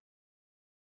handsome.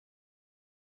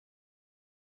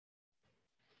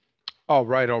 All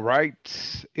right, all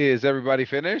right. Is everybody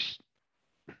finished?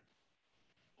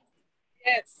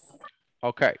 Yes.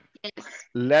 Okay. Yes.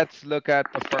 Let's look at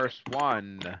the first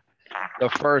one. The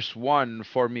first one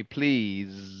for me,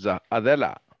 please.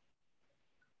 Adela.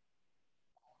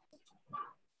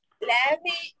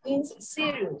 Larry is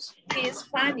serious. He is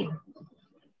funny.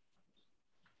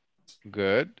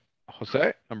 Good.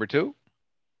 Jose, number two.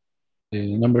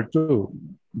 Number 2,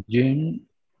 Jim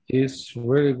is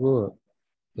really good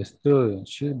student.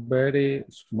 She's very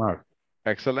smart.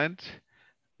 Excellent.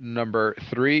 Number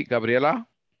 3, Gabriela.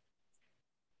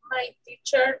 My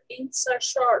teacher inside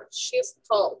short. She's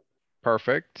tall.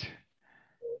 Perfect.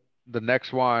 The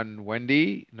next one,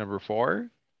 Wendy, number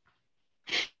 4.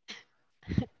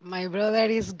 My brother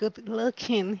is good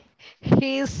looking.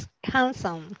 He's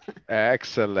handsome.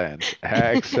 Excellent.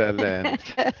 Excellent.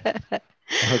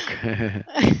 Okay.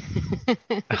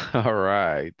 All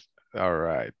right. All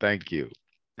right. Thank you.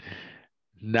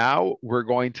 Now we're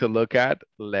going to look at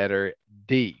letter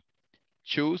D.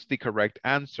 Choose the correct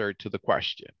answer to the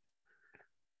question.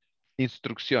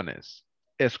 Instrucciones.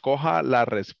 Escoja la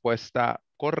respuesta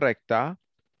correcta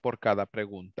por cada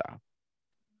pregunta.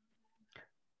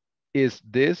 Is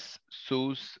this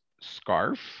Sue's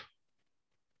scarf?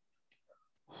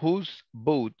 Whose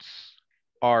boots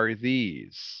are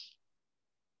these?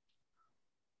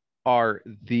 Are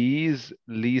these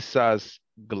Lisa's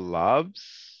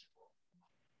gloves?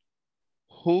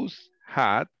 Whose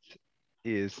hat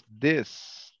is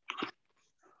this?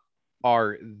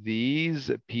 Are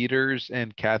these Peter's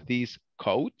and Kathy's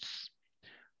coats?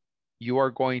 You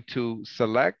are going to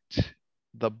select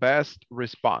the best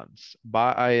response.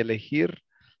 Va a elegir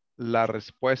la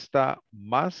respuesta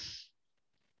más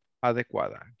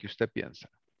adecuada que usted piensa.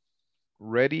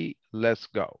 Ready, let's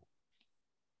go.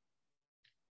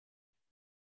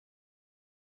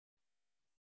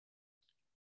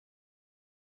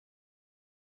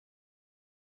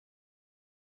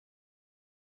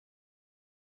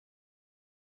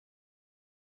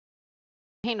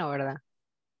 Imagino, ¿verdad?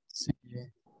 Sí.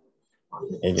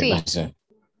 Sí.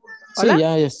 Sí, ¿Hola?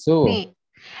 ya estuvo. Sí.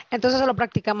 Entonces solo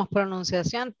practicamos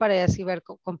pronunciación para así ver,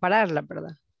 compararla,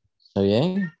 ¿verdad? ¿Está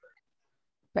bien?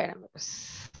 Espérame,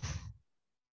 pues.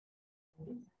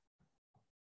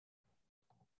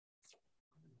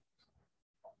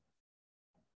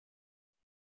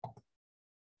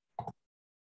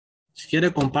 Si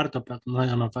quiere comparto para que no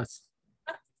haya más fácil.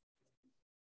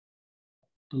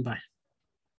 Bye.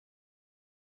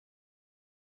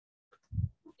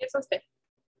 Es usted.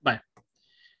 Bye.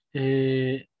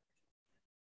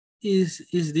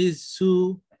 Is this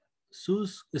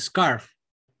Sue's scarf?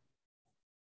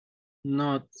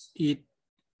 Not it.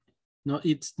 No,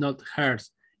 it's not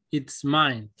hers. It's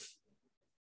mine.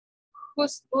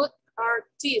 Whose boots are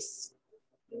these?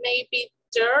 Maybe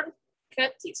they're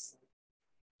Kathy's.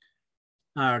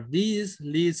 Are these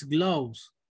Lee's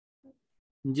gloves?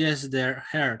 Yes, they're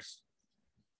hers.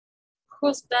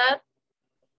 Whose dad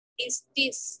is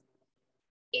this?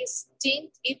 Is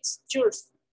think it's yours?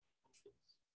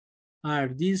 Are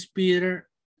these Peter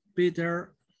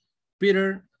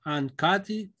and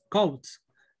Kathy coats?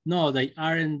 No, they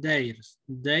aren't theirs.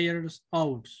 Theirs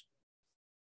ours.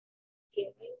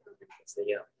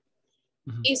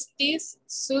 Is this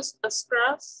Sue's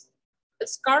scarf?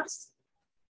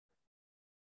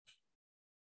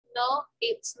 No,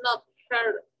 it's not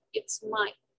her. It's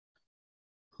mine.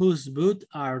 Whose boots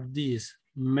are these?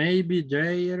 Maybe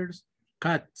theirs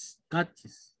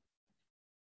Kathy's.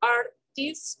 Are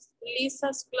these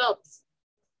Lisa's gloves?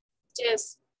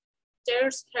 Yes,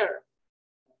 there's her.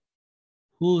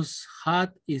 Whose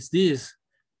hat is this?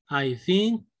 I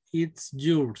think it's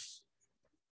yours.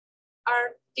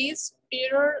 Are these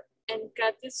Peter and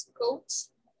Kathy's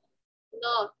coats?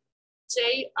 No,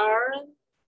 they aren't.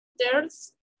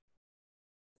 There's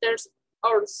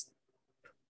ours.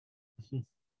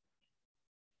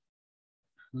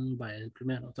 Vaya, el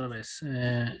primero, otra vez.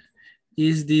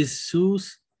 Is this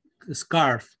Sue's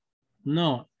scarf?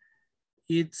 No,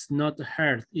 it's not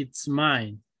hers, it's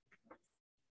mine.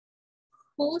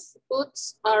 Whose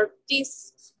boots are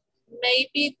these?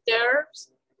 Maybe there's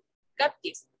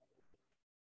Kathy's.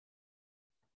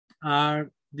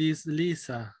 Are these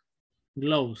Lisa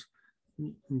gloves?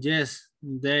 Yes,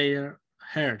 they're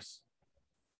hers.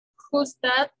 Whose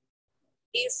that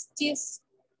is this?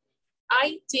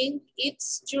 I think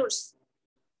it's yours.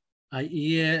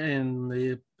 Ahí en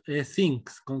think,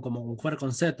 como fuera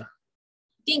con Z.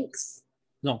 Thinks.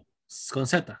 No, con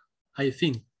Z. I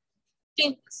think.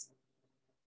 Thinks.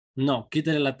 No,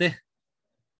 quítale la T.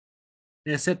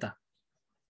 Es Z.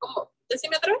 ¿Cómo?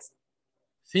 Decime otra vez.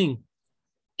 Think.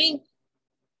 Think.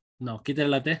 No, quítale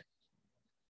la T.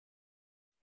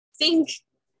 Think.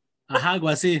 Ajá, algo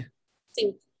así.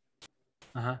 Think.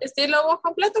 Ajá. Estilo voz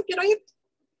completo, quiero ir.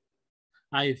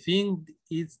 I think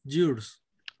it's yours.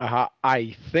 Ajá.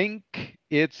 I think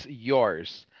it's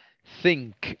yours.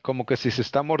 Think. Como que si se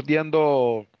está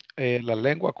mordiendo la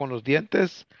lengua con los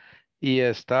dientes y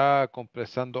está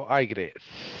compresando aire.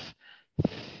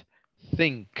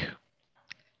 Think.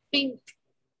 Think.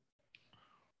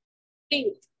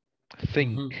 Think.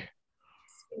 Think.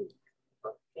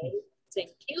 Okay,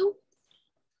 thank you.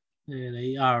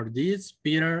 They are these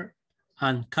Peter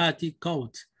and Kathy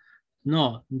coats.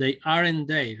 No, they aren't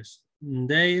theirs.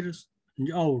 Theirs,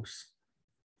 yours.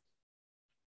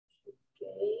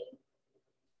 Okay.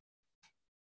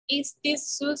 Is this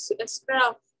Sue's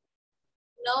scarf?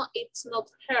 No, it's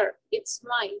not her. It's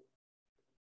mine.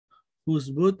 Whose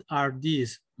boots are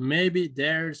these? Maybe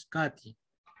there's Kathy.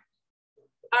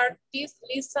 Are these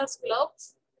Lisa's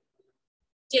gloves?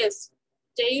 Yes,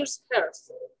 there's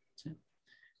hers.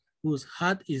 Whose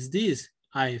hat is this?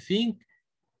 I think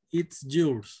it's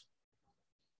yours.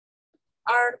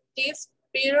 Are these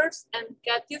Peter's and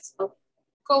Kathy's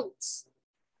coats?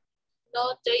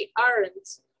 No, they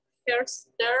aren't. Hers,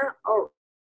 they're ours.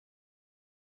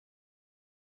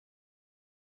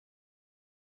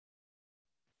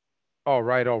 All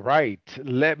right, all right.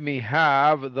 Let me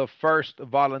have the first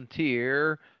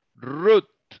volunteer, Ruth.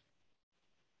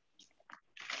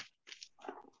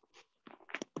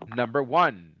 Number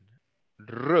 1,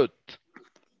 Ruth.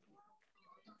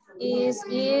 Is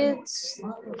it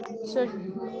scarf?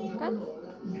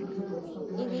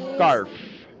 Scarf.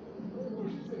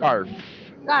 Scarf.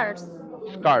 Scarf.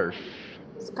 Scarf.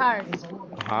 Scarf.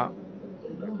 Ajá.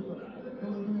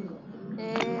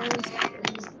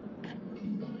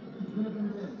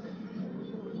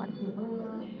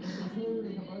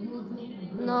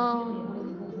 No.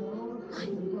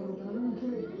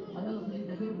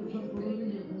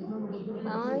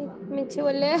 Ay, me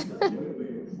chivolé.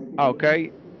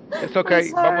 Ok. It's I'm okay.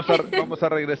 sorry. Vamos a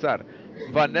regresar.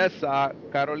 Vanessa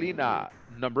Carolina,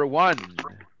 number 1.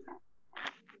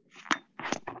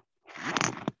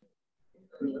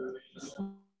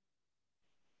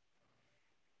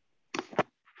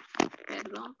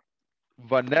 Perdón.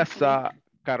 Vanessa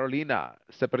Carolina,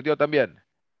 ¿se perdió también?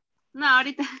 No,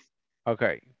 ahorita. Ok.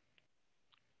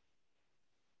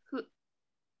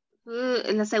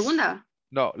 La segunda.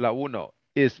 No, la 1.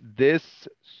 Is this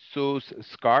Sue's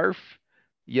scarf?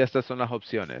 Y estas son las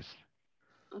opciones.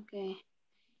 Okay.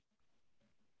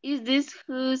 Is this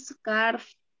whose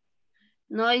scarf?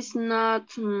 No, it's not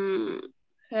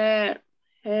her.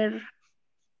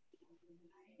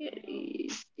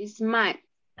 It's mine.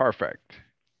 Perfect.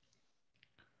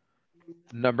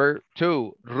 Number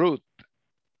 2, Ruth.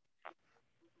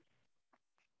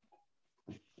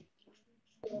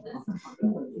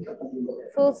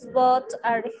 Whose both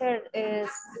are here is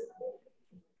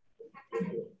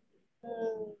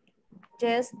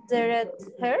just the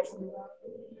hers.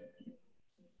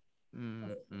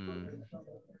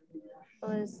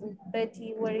 Or is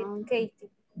Betty wearing Katie?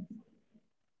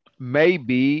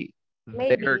 Maybe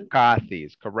they're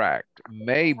Kathy's, correct.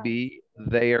 Maybe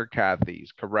they're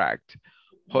Kathy's, correct.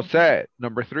 Jose,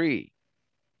 number 3.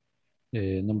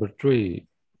 Number 3,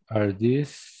 are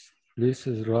these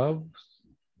Lisa's robes?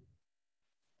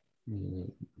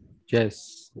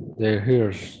 Yes, they're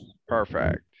hers.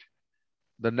 Perfect.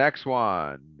 The next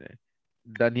one,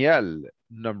 Danielle,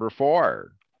 number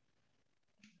 4.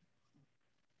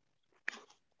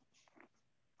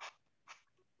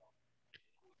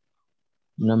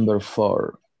 Number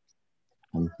 4.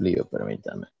 Amplio,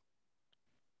 permítame.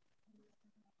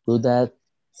 Who that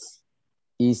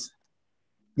is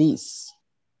this?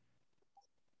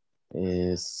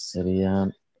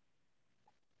 Sería...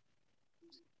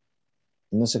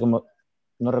 No sé cómo...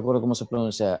 No recuerdo cómo se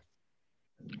pronuncia.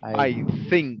 I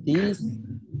think. This,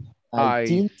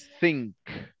 I think.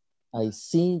 I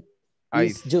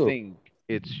think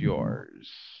it's yours.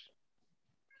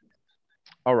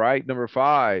 All right, number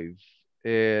 5.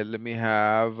 Let me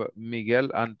have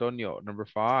Miguel Antonio, number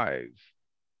 5.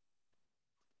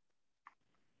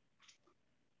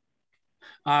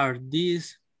 Are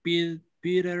these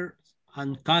Peter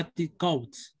and Kathy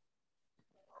coats?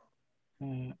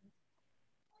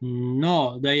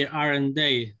 No, they aren't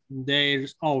they. They're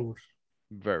ours.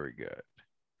 Very good.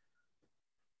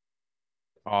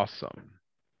 Awesome.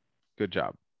 Good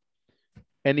job.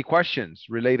 Any questions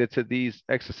related to these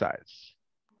exercises?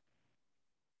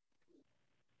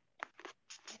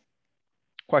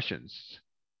 Questions?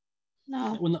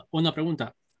 No. Una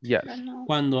pregunta. Yes. No.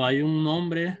 Cuando hay un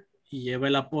nombre y lleva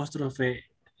el apóstrofe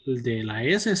de la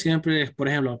S, siempre es, por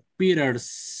ejemplo,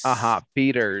 Peters. Ajá,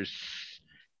 Peters,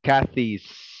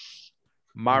 Kathy's,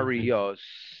 Marios,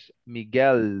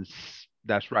 Miguel's.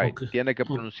 That's right. Okay. Tiene que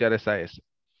pronunciar esa S.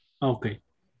 Okay.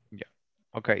 Yeah.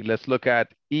 Okay, let's look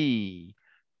at E.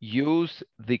 Use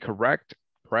the correct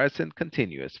present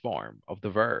continuous form of the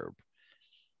verb.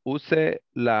 Use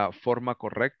la forma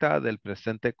correcta del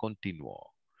presente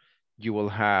continuo. You will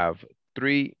have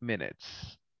 3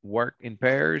 minutes. Work in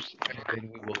pairs, and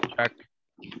then we will check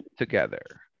together.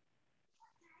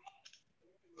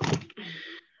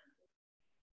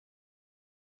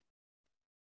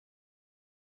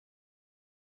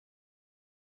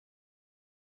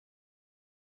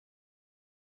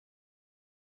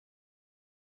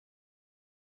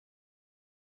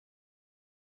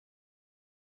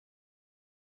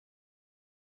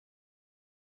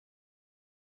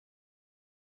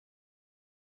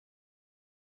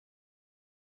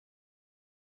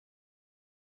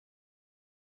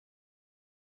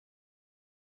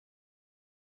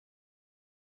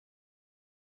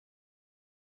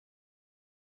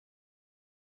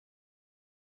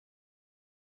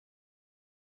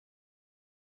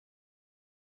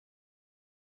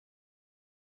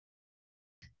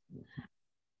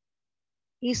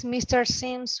 Is Mr.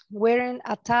 Sims wearing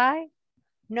a tie?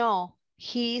 No,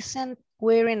 he isn't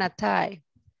wearing a tie.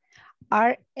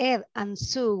 Are Ed and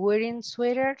Sue wearing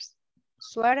sweaters?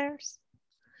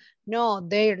 No,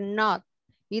 they're not.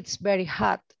 It's very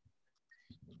hot.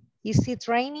 Is it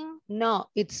raining? No,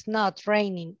 it's not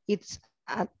raining. It's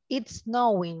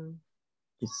snowing.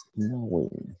 It's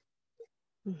snowing.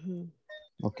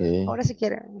 Ok. Ahora si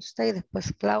quieren usted y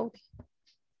después Claudia.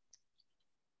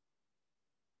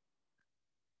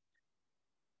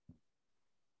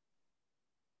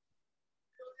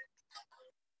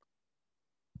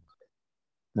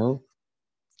 No.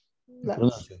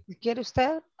 ¿Quiere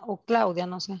usted o Claudia?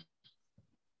 No sé.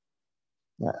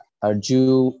 Are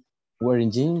you wearing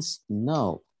jeans?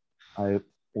 No. I'm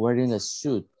wearing a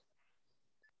suit.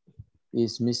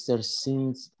 Is Mr.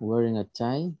 Sims wearing a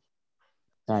tie?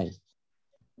 Tie.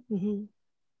 Sí.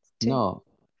 No.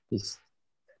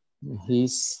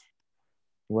 He's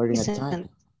wearing a tie.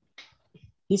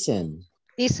 Isn't.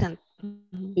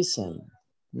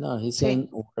 No, he's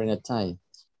wearing a tie.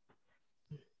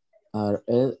 Are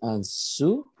Ed and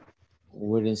Sue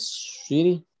wearing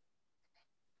sweater?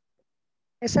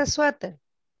 Ese es suéter.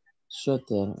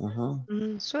 Sweater, uh-huh.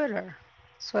 Sweater.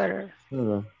 Sweater.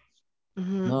 Sweater.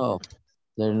 No,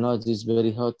 they're not. It's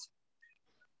very hot.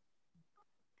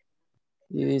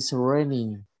 It is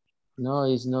raining. No,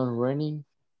 it's not raining.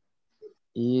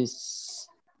 It's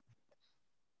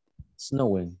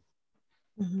snowing.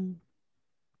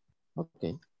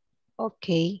 Okay.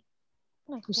 Okay.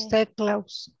 Usted,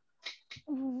 Klaus.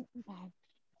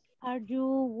 Are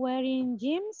you wearing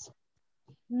jeans?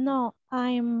 No,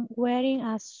 I'm wearing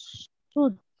a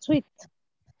suit.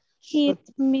 It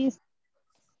means...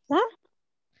 ¿Ah?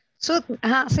 Suit.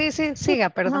 Ajá, sí, sí, siga,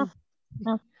 perdón.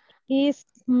 Is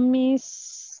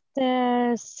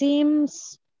Mr.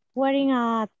 Sims wearing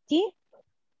a tee?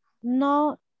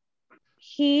 No,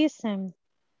 he isn't.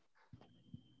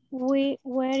 We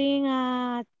wearing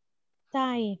a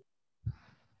tie.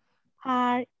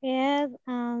 Are Ed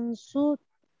and Sue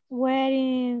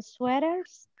wearing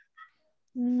sweaters?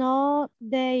 No,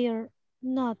 they're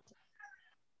not.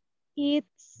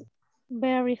 It's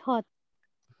very hot.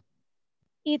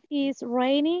 It is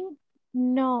raining?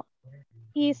 No,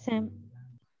 isn't.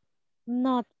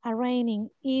 Not a raining,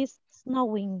 it's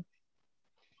snowing.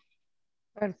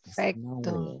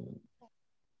 Perfecto.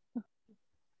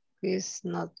 It's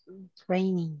not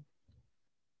raining.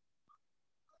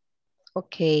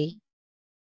 Okay.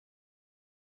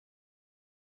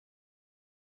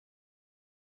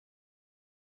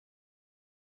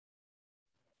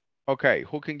 Okay,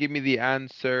 who can give me the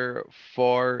answer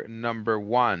for number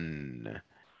 1?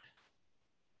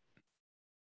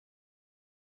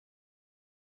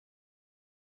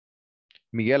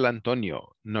 Miguel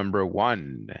Antonio, number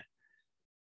 1.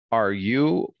 Are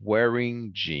you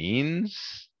wearing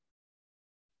jeans?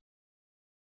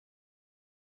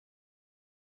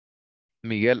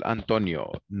 Miguel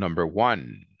Antonio, number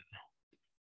 1.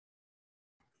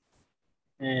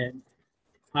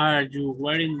 Are you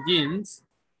wearing jeans?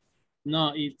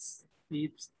 No,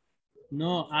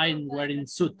 no, I'm wearing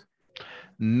suit.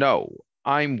 No,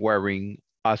 I'm wearing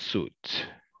a suit.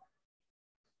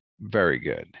 Very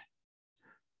good.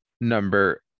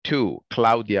 Number 2,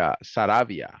 Claudia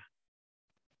Saravia.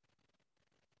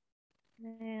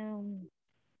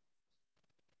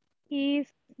 Is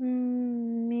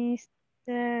Mr.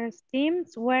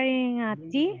 Sims wearing a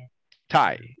tee?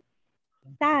 Tie.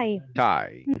 Tie.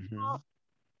 Tie.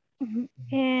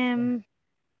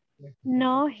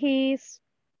 No, he's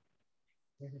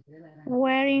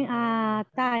wearing a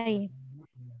tie.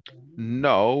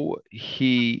 No,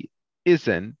 he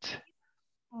isn't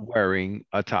wearing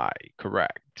a tie.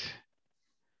 Correct.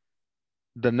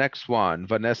 The next one,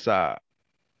 Vanessa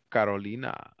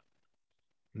Carolina,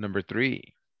 number 3.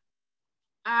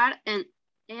 Are and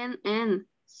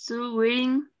Sue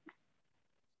wearing,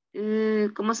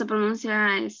 ¿cómo se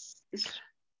pronuncia?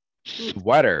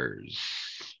 Sweaters.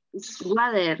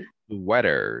 Sweater.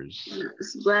 Sweaters.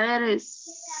 Sweater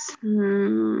es,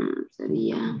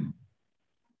 sería.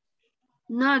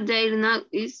 No, they're not.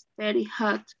 It's very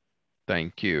hot.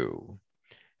 Thank you.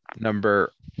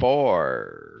 Number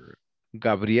 4,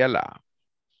 Gabriela.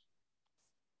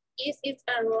 Is it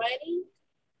raining?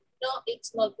 No,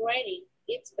 it's not raining.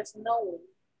 It's snowing.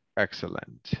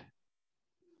 Excellent.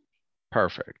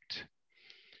 Perfect.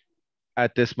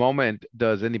 At this moment,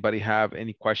 does anybody have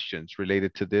any questions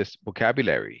related to this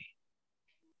vocabulary?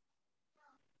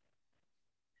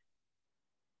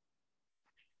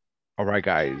 All right,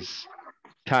 guys,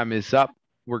 time is up.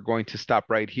 We're going to stop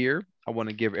right here. I want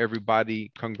to give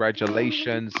everybody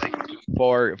congratulations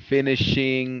for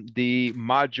finishing the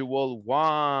module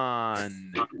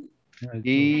 1.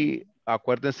 Y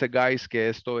acuérdense, guys, que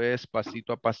esto es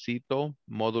pasito a pasito,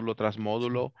 módulo tras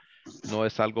módulo. No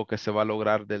es algo que se va a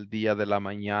lograr del día de la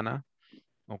mañana.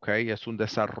 Ok, es un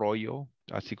desarrollo.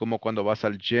 Así como cuando vas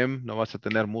al gym, no vas a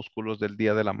tener músculos del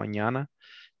día de la mañana.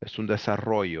 Es un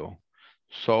desarrollo.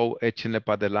 So, échenle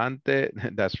para adelante.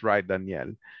 That's right,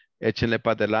 Daniel. Échenle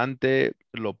para adelante.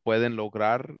 Lo pueden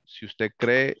lograr. Si usted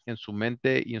cree en su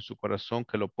mente y en su corazón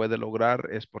que lo puede lograr,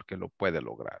 es porque lo puede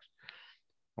lograr.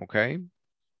 Ok.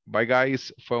 Bye,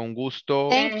 guys. Fue un gusto.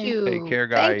 Thank you. Take care,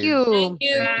 guys. Thank you. Thank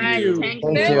you. Thank you. Thank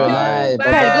Thank you. you. Bye.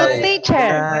 Very good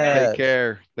teacher. Take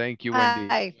care. Thank you, Wendy.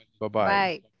 Bye. Bye-bye.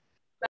 Bye.